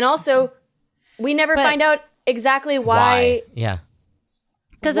 And also, we never find out exactly why. Yeah.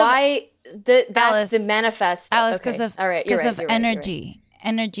 Because that's Alice, the manifest. Alice, Okay. because of all right, you're right, you're right, you're right. energy.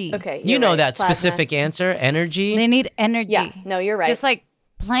 Energy. Okay, You you're know right. that Plasma. specific answer, energy. They need energy. Yeah, no, you're right. Just like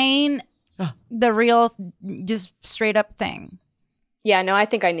plain, the real, just straight up thing. Yeah, no, I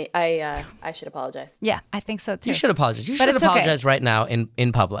think I should apologize. Yeah, I think so too. You should apologize. You But should it's okay. apologize right now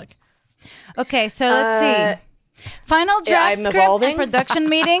in public. Okay, so let's see. Final yeah, draft I'm script evolving. and production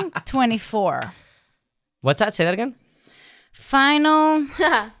meeting 24. What's that? Say that again. Final.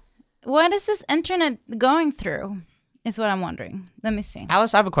 What is this internet going through? Is what I'm wondering. Let me see.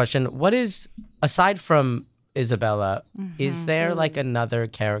 Alice, I have a question. What is, aside from Isabella, is there like another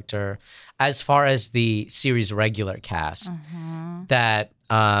character as far as the series regular cast that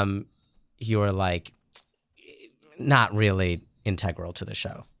you're like not really integral to the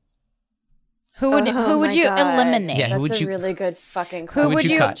show? Who would you eliminate? Yeah, who That's would a you- really good fucking Who would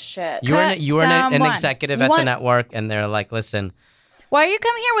question. you- cut? Shit. You were an someone. executive You at want- the network, and they're like, listen, Why are you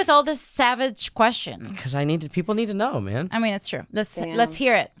coming here with all this savage question? Because people need to know, man. I mean, it's true. Let's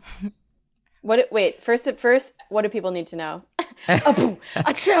hear it. First, what do people need to know? All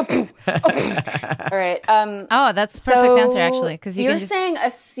right. That's a perfect answer, actually. Because you're saying a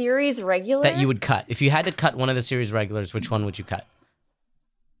series regular that you would cut. If you had to cut one of the series regulars, which one would you cut?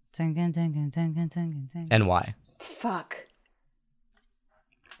 And why? Fuck.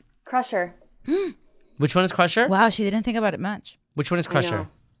 Crusher. Which one is Crusher? Wow, she didn't think about it much. Which one is Crusher?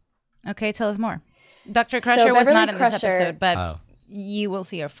 Okay, tell us more. Dr. Crusher was not in this episode, but you will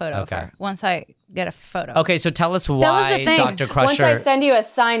see a photo of her once I get a photo. Okay, so tell us why Dr. Crusher... Once I send you a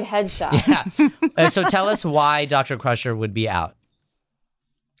signed headshot. Yeah. So tell us why Dr. Crusher would be out.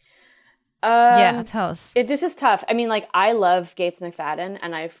 Tell us. This is tough. I mean, like, I love Gates McFadden,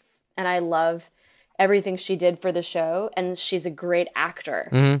 and I love everything she did for the show, and she's a great actor.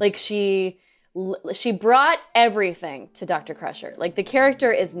 Mm-hmm. Like, she brought everything to Dr. Crusher. Like, the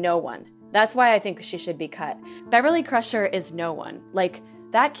character is no one. That's why I think she should be cut. Beverly Crusher is no one. Like,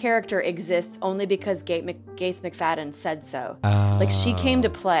 that character exists only because Gates McFadden said so. Like, she came to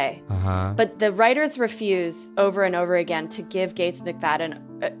play. But the writers refuse over and over again to give give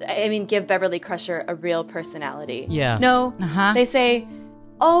Beverly Crusher a real personality. Yeah. No, they say,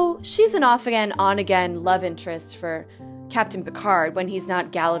 oh, she's an off-again, on-again love interest for Captain Picard when he's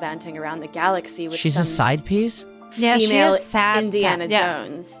not gallivanting around the galaxy with She's a side piece? Yeah, female she is sad, Indiana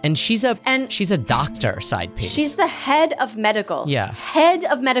Jones. And she's a doctor side piece. She's the head of medical. Yeah. Head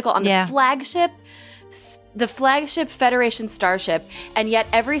of medical on the flagship Federation starship. And yet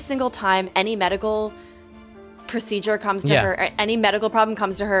every single time any medical procedure comes to her, or any medical problem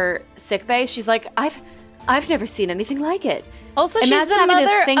comes to her sickbay, she's like, I've never seen anything like it. Also, Imagine she's the having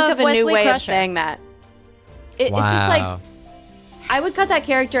mother to think of of a Wesley new way Crusher. of saying that. It's just like, I would cut that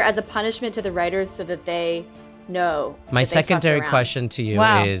character as a punishment to the writers so that they know. My secondary question to you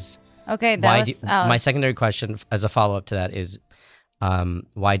is... Okay, my secondary question as a follow-up to that is,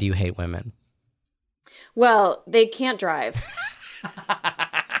 why do you hate women? Well, they can't drive.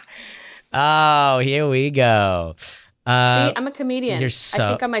 Oh, here we go. See, I'm a comedian. I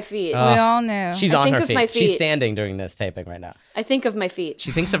think on my feet. We all knew. She's on her feet. She's standing during this taping right now. I think of my feet.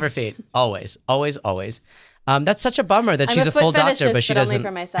 She thinks of her feet. Always, always, always. That's such a bummer that she's a full doctor, but she doesn't. Only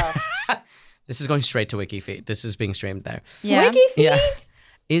for myself. This is going straight to WikiFeet. This is being streamed there. Yeah. WikiFeet? Yeah.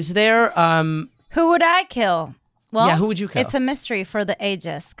 Is there... Who would I kill? Well, who would you kill? It's a mystery for the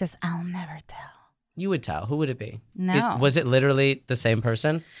ages, because I'll never tell. You would tell. Who would it be? No. Was it literally the same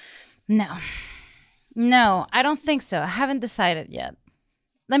person? No, I don't think so. I haven't decided yet.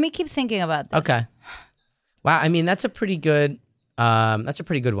 Let me keep thinking about this. Okay. Wow, I mean, that's a pretty good one,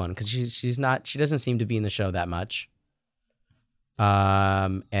 because she doesn't seem to be in the show that much.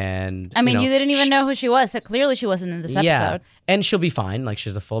 And I mean, you didn't even know who she was, so clearly she wasn't in this episode. Yeah, and she'll be fine. Like,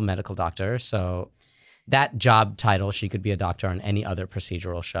 she's a full medical doctor, so that job title, she could be a doctor on any other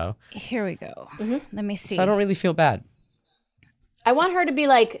procedural show. Here we go. Let me see. So I don't really feel bad. I want her to be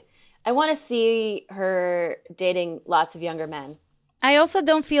like, I want to see her dating lots of younger men. I also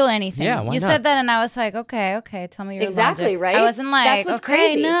don't feel anything. Yeah, why you not? said that, and I was like, okay, tell me your exactly logic. right. I wasn't like, that's what's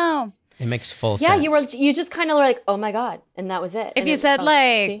okay, crazy. no. It makes full sense. Yeah, you just kind of were like, oh my god, and that was it. If and you said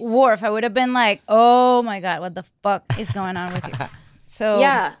like Worf, I would have been like, oh my god, what the fuck is going on with you? So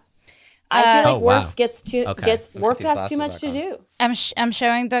yeah. I feel like Worf wow. Worf has too much to do. I'm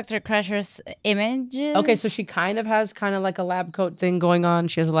showing Dr. Crusher's images. Okay, so she kind of has like a lab coat thing going on.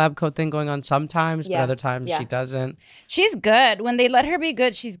 She has a lab coat thing going on sometimes, but other times she doesn't. She's good. When they let her be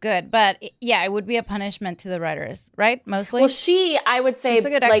good, she's good. But yeah, it would be a punishment to the writers, right? Mostly. Well, I would say,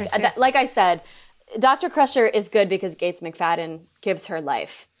 like I said, Dr. Crusher is good because Gates McFadden gives her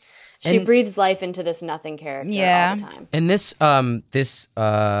life. She breathes life into this nothing character all the time. And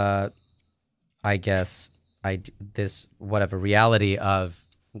I guess this reality of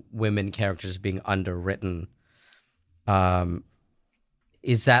women characters being underwritten,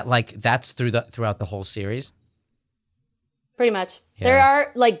 is that that's throughout the whole series? Pretty much. Yeah. There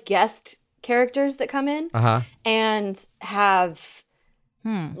are like guest characters that come in and have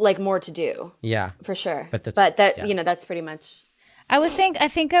like more to do. Yeah, for sure. But that's pretty much. I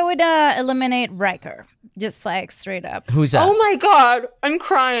think I would eliminate Riker, just like straight up. Who's that? Oh my god, I'm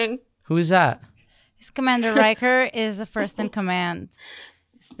crying. Who is that? His Commander Riker is the first in command.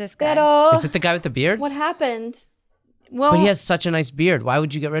 It's this guy. Is it the guy with the beard? What happened? Well, but he has such a nice beard. Why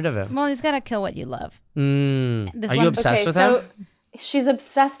would you get rid of him? Well, he's got to kill what you love. Are you obsessed with him? She's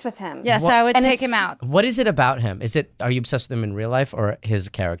obsessed with him. Yeah, so I would take him out. What is it about him? Are you obsessed with him in real life or his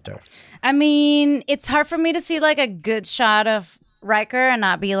character? I mean, it's hard for me to see like a good shot of Riker and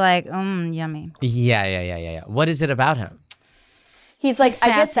not be like, yummy. Yeah. What is it about him? He's like, He's I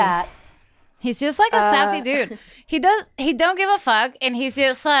get sassy. that. He's just like a sassy dude. He don't give a fuck, and he's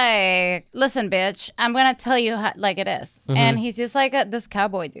just like, listen, bitch, I'm gonna tell you how, like it is. And he's just like this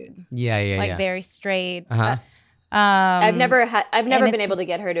cowboy dude. Yeah. Like very straight. Uh-huh. I've never been it's- able to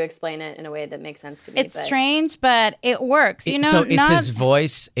get her to explain it in a way that makes sense to me. It's strange, but it works. You know, So it's his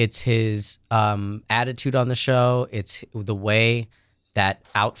voice, it's his attitude on the show, it's the way that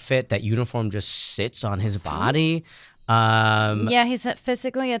outfit, that uniform just sits on his body. Yeah, he's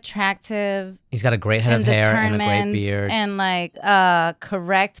physically attractive. He's got a great head of hair and a great beard. And like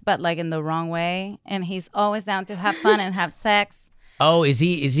correct, but like in the wrong way. And he's always down to have fun and have sex. Oh, is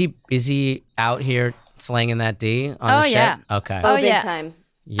he out here slanging that D on the shit? Yeah. Okay. Oh, big time.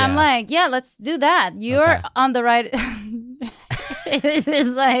 Yeah. I'm like, yeah, let's do that. You're Okay. on the right. This is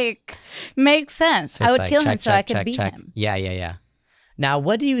like makes sense. So I it's would like, kill him check, so I could check, beat check. him. Yeah. Now,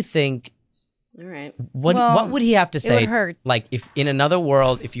 what do you think? All right. What would he have to say? would hurt. Like, if in another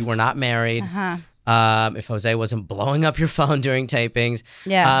world, if you were not married, if Jose wasn't blowing up your phone during tapings,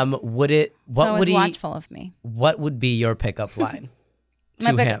 would it? What so would he? watchful of me. What would be your pickup line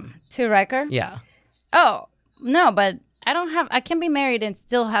My to pick- him? To Riker? Yeah. Oh no, but I can be married and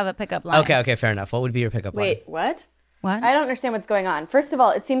still have a pickup line. Okay, fair enough. What would be your pickup line? Wait, what? What? I don't understand what's going on. First of all,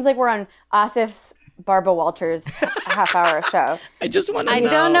 it seems like we're on Asif's Barbara Walters half-hour show. I just want to I know.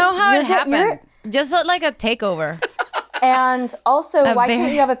 don't know how it You're- happened. Just like a takeover. And also, why very-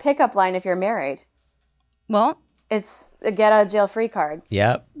 can't you have a pickup line if you're married? Well, It's a get out of jail free card.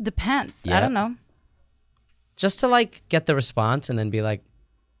 Yep. depends. I Yep. don't know. Just to like get the response and then be like,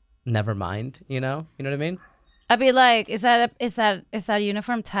 never mind. You know what I mean? I'd be like, is that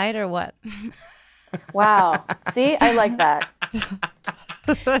uniform tight or what? Wow. See, I like that.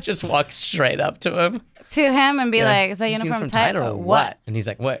 Just walk straight up to him. To him and be Yeah. like, is that Is uniform tight or what? And he's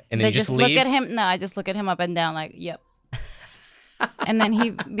like, what? And then They you just just leave. look at him. No, I just look at him up and down like, yep. And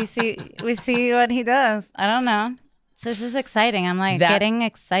then we see what he does. I don't know. So this is exciting. I'm like getting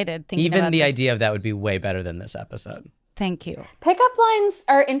excited thinking Even about the this. idea of that would be way better than this episode. Thank you. Pickup lines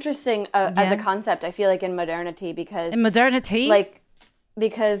are interesting as a concept, I feel like, in modernity because... In modernity?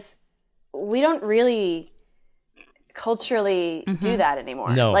 Because we don't really culturally do that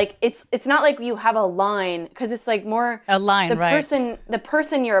anymore. No. Like, it's not like you have a line, because it's like more... A line, the right. The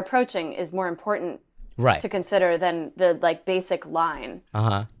person you're approaching is more important Right. to consider than the, like, basic line.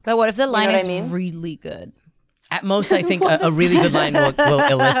 Uh-huh. But what if the line what I is mean? really good? At most, I think a really good line will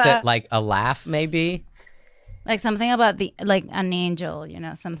elicit like a laugh, maybe. Like something about like an angel,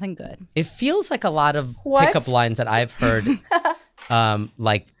 something good. It feels like a lot of What? pickup lines that I've heard,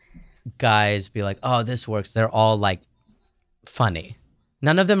 like guys be like, "Oh, this works." They're all like funny.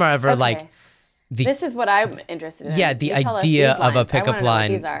 None of them are ever like Okay. the This is what I'm interested in. yeah the You tell us idea these of a lines. I wanna pickup know what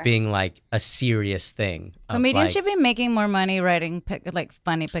line these are. being like a serious thing. of, Comedians like- should be making more money writing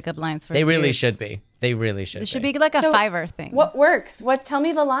funny pickup lines for They really dudes. should be. They really should. It should be like a So, Fiverr thing. What works? Tell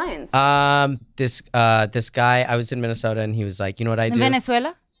me the lines. This guy, I was in Minnesota and he was like, you know what I In do?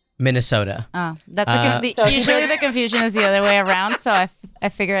 Venezuela? Minnesota. Oh, that's So he usually did- the confusion is the other way around. So I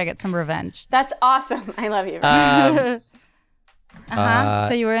figure I get some revenge. That's awesome. I love you.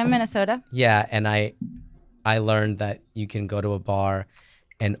 So you were in Minnesota? Yeah, and I learned that you can go to a bar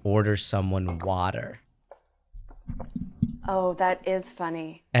and order someone water, Oh, that is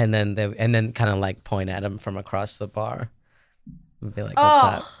funny. and then kind of like point at him from across the bar, and be like, "What's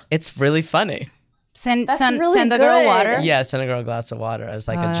up?" It's really funny. Send That's send really the girl good. water. Yeah, send a girl a glass of water as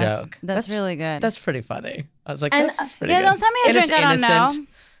like a joke. That's really good. That's pretty funny. I was like, And, that's pretty yeah, good. don't send me a And drink it's I don't know. innocent.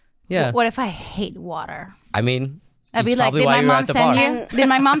 Yeah, What if I hate water? I mean, I'd be it's like, probably did why my you were mom at the send bar. you? Did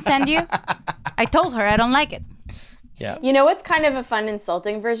my mom send you? I told her I don't like it. Yeah. You know what's kind of a fun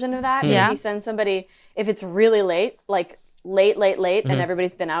insulting version of that? Yeah. If you send somebody, if it's really late, like late, and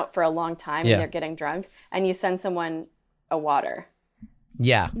everybody's been out for a long time Yeah. and they're getting drunk, and you send someone a water.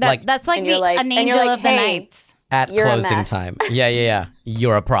 Yeah, That's like And you're the like- an and you're angel like, of the hey, night. at you're a closing mess. time. Yeah.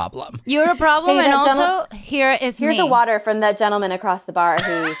 You're a problem. You're a problem, Hey, and that also here is Here's me. a water from that gentleman across the bar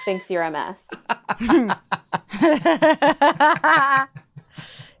who thinks you're a mess.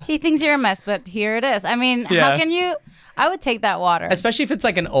 He thinks you're a mess, but here it is. I mean, Yeah. how can you? I would take that water. Especially if it's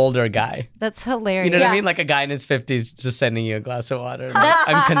like an older guy. That's hilarious. You know what I Yeah. mean? Like a guy in his 50s just sending you a glass of water.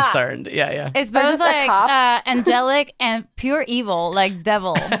 I'm concerned. Yeah. It's Or both just a like cop. angelic and pure evil, like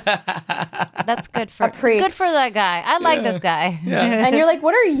devil. That's good for priest. good for that guy. I like this guy. And you're like,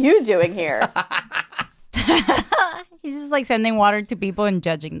 what are you doing here? He's just like sending water to people and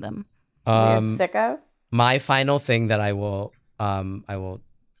judging them. Sicko. My final thing that I will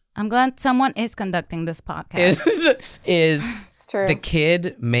I'm glad someone is conducting this podcast. is It's true. the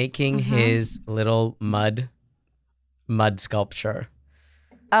kid making his little mud mud sculpture.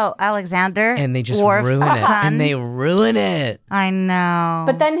 Oh, Alexander. And they just Worf's ruin it. son. And they ruin it. I know.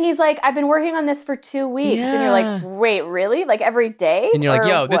 But then he's like, I've been working on this for 2 weeks. And you're like, wait, really? Like every day? And you're like, Or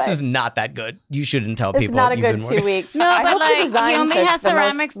yo, this what? is not that good. You shouldn't tell It's people. not a you've good been working. 2 weeks. No, I but hope the like he design only took has the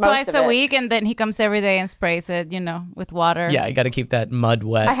ceramics most twice of a it. week, and then he comes every day and sprays it, with water. Yeah, you got to keep that mud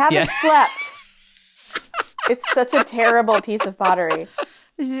wet. I haven't slept. It's such a terrible piece of pottery.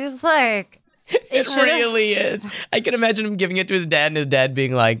 It's just like It really is. I can imagine him giving it to his dad and his dad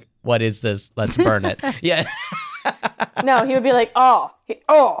being like, what is this? Let's burn it. Yeah. No, he would be like,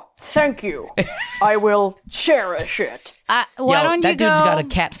 thank you. I will cherish it. Why don't you that go? dude's got a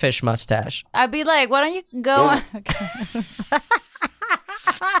catfish mustache. I'd be like, why don't you go?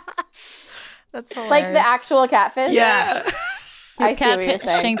 That's hilarious. Like the actual catfish? Yeah. I see what you're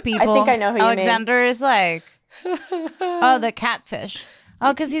saying. Catfishing people. I think I know who you mean. Alexander is like, the catfish.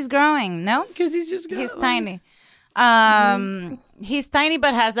 Oh, because he's growing. No, because he's just growing. He's tiny. He's tiny,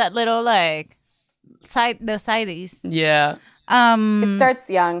 but has that little the sideys. Yeah. It starts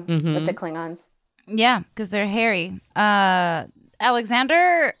young with the Klingons. Yeah, because they're hairy.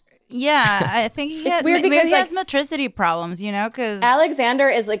 Alexander. Yeah, I think It's weird because he has motricity problems, because Alexander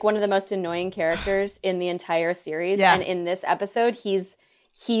is like one of the most annoying characters in the entire series. Yeah. And in this episode, he's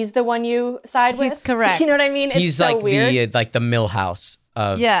the one you side with. He's correct. You know what I mean? It's He's so like weird. the Millhouse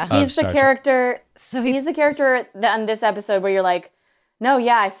of He's the Star Trek. character. So he's the character on this episode where you're like, no,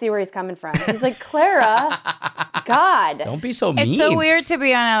 yeah, I see where he's coming from. He's like, Clara, God. Don't be so mean. It's so weird to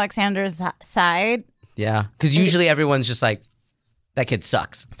be on Alexander's side. Yeah, because usually everyone's just like, that kid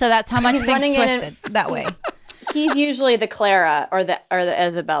sucks. So that's how much He's things running in twisted that way. He's usually the Clara or the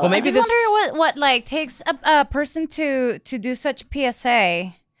Isabella. Well, maybe I just wonder what takes a person to do such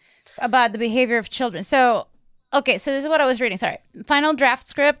PSA about the behavior of children. So, okay, so this is what I was reading. Sorry. Final draft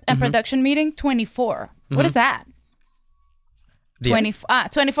script and production meeting 24. What is that?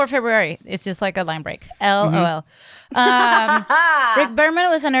 24 February. It's just like a line break. LOL. Rick Berman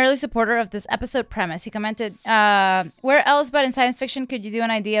was an early supporter of this episode premise. He commented, where else but in science fiction could you do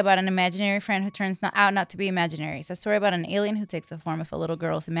an idea about an imaginary friend who turns out not to be imaginary? It's a story about an alien who takes the form of a little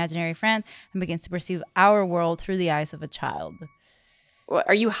girl's imaginary friend and begins to perceive our world through the eyes of a child. What,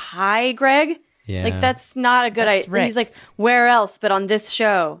 are you high, Greg? Yeah. Like, that's not a good idea. He's like, where else but on this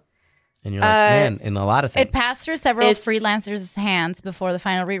show? And you're like, man, in a lot of things. It passed through several freelancers' hands before the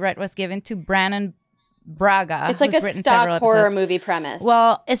final rewrite was given to Brannon Braga. It's like a stock horror movie premise.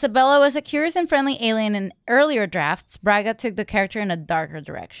 Well, Isabella was a curious and friendly alien in earlier drafts. Braga took the character in a darker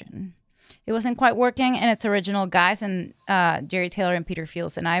direction. It wasn't quite working in its original guise, and Jerry Taylor and Peter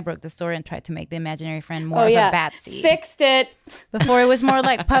Fields and I broke the story and tried to make the imaginary friend more of a Batsy. Fixed it. Before it was more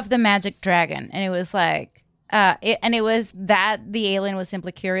like Puff the Magic Dragon, and it was like... it was that the alien was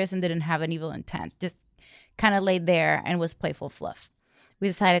simply curious and didn't have an evil intent, just kind of laid there and was playful fluff. We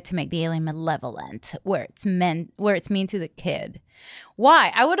decided to make the alien malevolent, where it's mean to the kid.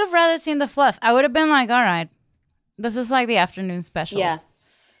 Why? I would have rather seen the fluff. I would have been like, all right, this is like the afternoon special. Yeah.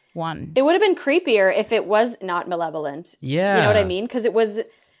 One. It would have been creepier if it was not malevolent. Yeah. You know what I mean? Because it was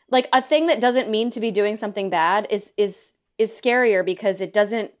like a thing that doesn't mean to be doing something bad is scarier because it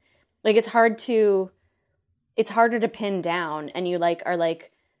doesn't, like, it's harder to pin down, and you are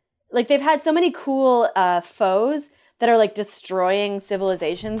like they've had so many cool foes that are like destroying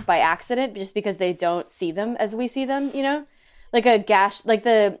civilizations by accident just because they don't see them as we see them, like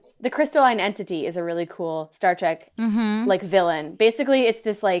the crystalline entity is a really cool Star Trek like villain. Basically, it's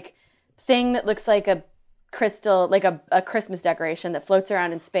this like thing that looks like a crystal, like a Christmas decoration that floats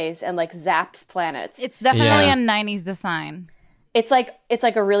around in space and like zaps planets. It's definitely a 90s design. It's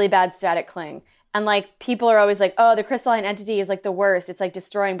like a really bad static cling. And, like, people are always like, oh, the crystalline entity is, like, the worst. It's, like,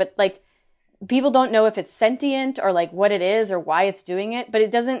 destroying. But, like, people don't know if it's sentient or, like, what it is or why it's doing it. But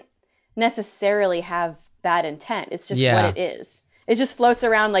it doesn't necessarily have bad intent. It's just what it is. It just floats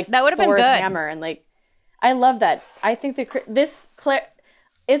around, like, that would have been Thor's good. hammer. And, like, I love that. I think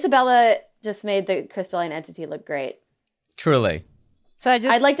Isabella just made the crystalline entity look great. Truly. So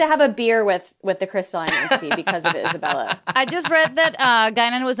I'd like to have a beer with the crystalline entity because of Isabella. I just read that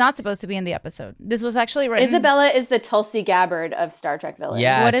Guinan was not supposed to be in the episode. This was actually written. Isabella is the Tulsi Gabbard of Star Trek villains.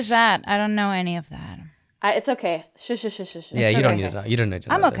 Yes. What is that? I don't know any of that. It's okay. Shush. Yeah, you don't need to know. You don't need to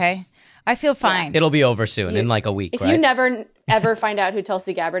know. I'm okay. This. I feel fine. It'll be over soon, in like a week, If right? you never ever find out who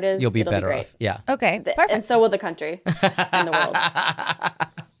Tulsi Gabbard is, You'll be it'll better great. off. Yeah. Okay, perfect. And so will the country and the world.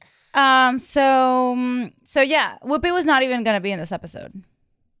 So yeah, Whoopi was not even going to be in this episode.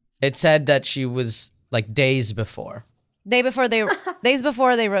 It said that she was like days before. Days before they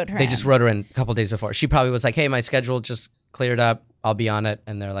wrote her. They just wrote her in a couple days before. She probably was like, hey, my schedule just cleared up. I'll be on it,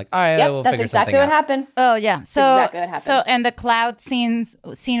 and they're like, all right, we'll that's figure exactly something what out. happened. Oh yeah, so exactly what happened. and the cloud scene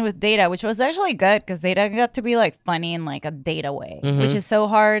with Data, which was actually good because Data got to be like funny in like a Data way, which is so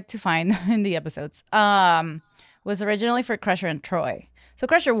hard to find in the episodes. Was originally for Crusher and Troy, so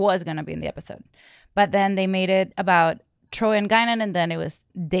Crusher was gonna be in the episode, but then they made it about Troy and Guinan, and then it was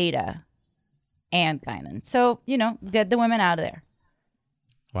Data and Guinan. So get the women out of there.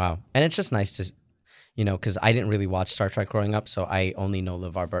 Wow, and it's just nice to. Because I didn't really watch Star Trek growing up, so I only know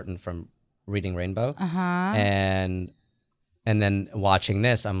LeVar Burton from Reading Rainbow. And then watching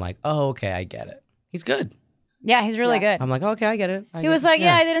this, I'm like, oh, okay, I get it. He's good. Yeah, he's really good. I'm like, okay, I get it. He was like,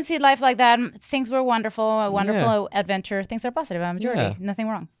 I didn't see life like that. Things were wonderful, a wonderful adventure. Things are positive. I'm a majority. Yeah. Nothing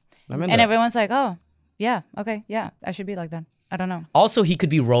wrong. And everyone's like, oh, yeah, okay, yeah, I should be like that. I don't know. Also, he could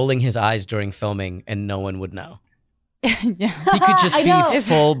be rolling his eyes during filming and no one would know. Yeah. He could just be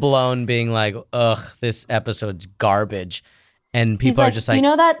full blown being like, ugh, this episode's garbage. And people are just like, do you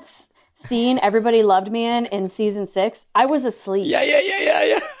know that scene everybody loved me in season 6? I was asleep.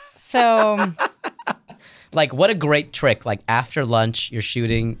 Yeah. So, like, what a great trick. Like, after lunch, you're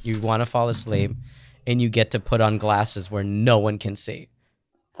shooting, you want to fall asleep, and you get to put on glasses where no one can see.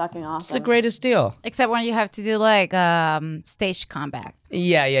 Fucking awesome. It's the greatest deal. except when you have to do like stage combat.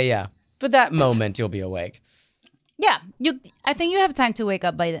 Yeah. But that moment, you'll be awake. Yeah, I think you have time to wake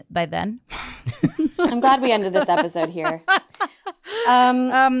up by then. I'm glad we ended this episode here.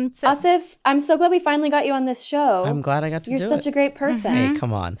 Asif, I'm so glad we finally got you on this show. I'm glad I got to do it. You're such a great person. Hey,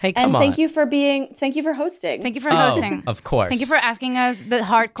 come on. And thank you for hosting. Thank you for hosting. Of course. Thank you for asking us the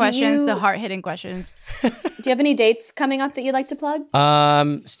hard questions, the hard-hitting questions. Do you have any dates coming up that you'd like to plug?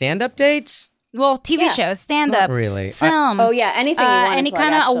 Stand-up dates? Well, TV shows, stand-up, Not really. films. Anything you want any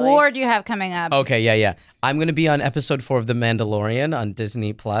kind of award you have coming up. Okay, yeah. I'm going to be on episode 4 of The Mandalorian on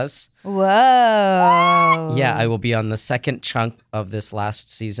Disney+. Whoa. Yeah, I will be on the second chunk of this last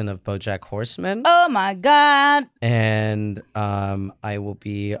season of BoJack Horseman. Oh, my God. And I will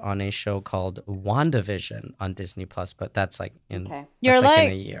be on a show called WandaVision on Disney+, but that's like in, You're that's like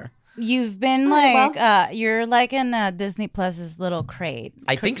in a year. You've been you're like in Disney Plus's little crate.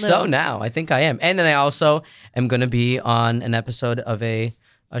 I think so now. I think I am. And then I also am going to be on an episode of a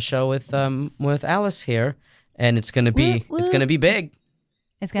show with Alice here, and it's going to be big. It's going to be big.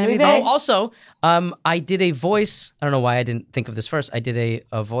 Oh, also, I did a voice. I don't know why I didn't think of this first. I did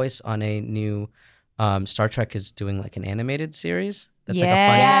a voice on a new Star Trek is doing like an animated series. That's like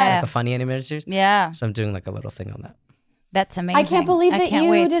a funny animated series. Yeah. So I'm doing like a little thing on that. That's amazing. I can't believe that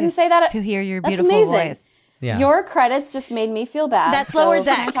you didn't say that. To hear your That's beautiful amazing. voice. Yeah. Your credits just made me feel bad. That's Lower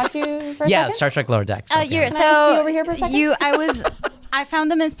Deck. Can I talk to you for a Yeah, second? Star Trek Lower Decks. Can I just see over here for a second? I found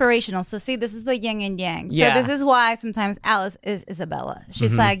them inspirational. So see, this is the yin and yang. So Yeah. this is why sometimes Alice is Isabella.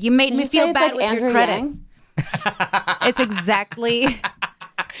 She's like, you made Did me you say feel it's bad like with your Andrew credits. It's exactly.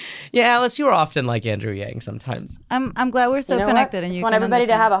 Yeah, Alice, you are often like Andrew Yang sometimes. I'm glad we're so You know connected, what? and Just you want can everybody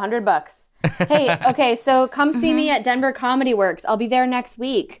to understand. have $100. Hey, okay, so come see me at Denver Comedy Works. I'll be there next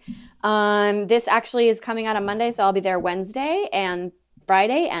week. This actually is coming out on Monday, so I'll be there Wednesday and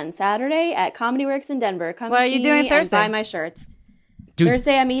Friday and Saturday at Comedy Works in Denver. Come What are you see doing me Thursday? And buy my shirts. Dude.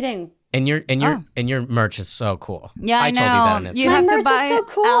 Thursday I'm eating. And your merch is so cool. Yeah, I know. told you that on Instagram. You have My to merch is buy so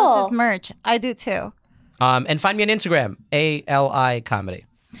cool. Alice's merch. I do too. And find me on Instagram, ALI Comedy.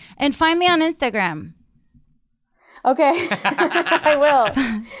 And find me on Instagram. Okay, I will.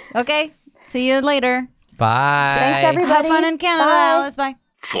 Okay. See you later. Bye. Thanks, everybody. Have fun in Canada, Bye. Alice. Bye.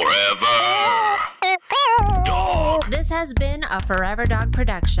 Forever. Dog. This has been a Forever Dog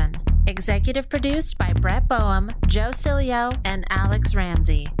production. Executive produced by Brett Boehm, Joe Cilio, and Alex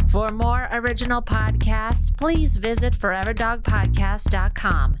Ramsey. For more original podcasts, please visit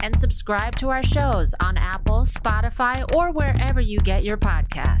foreverdogpodcast.com and subscribe to our shows on Apple, Spotify, or wherever you get your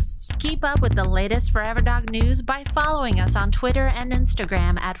podcasts. Keep up with the latest Forever Dog news by following us on Twitter and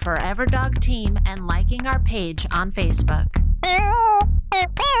Instagram at Forever Dog Team and liking our page on Facebook.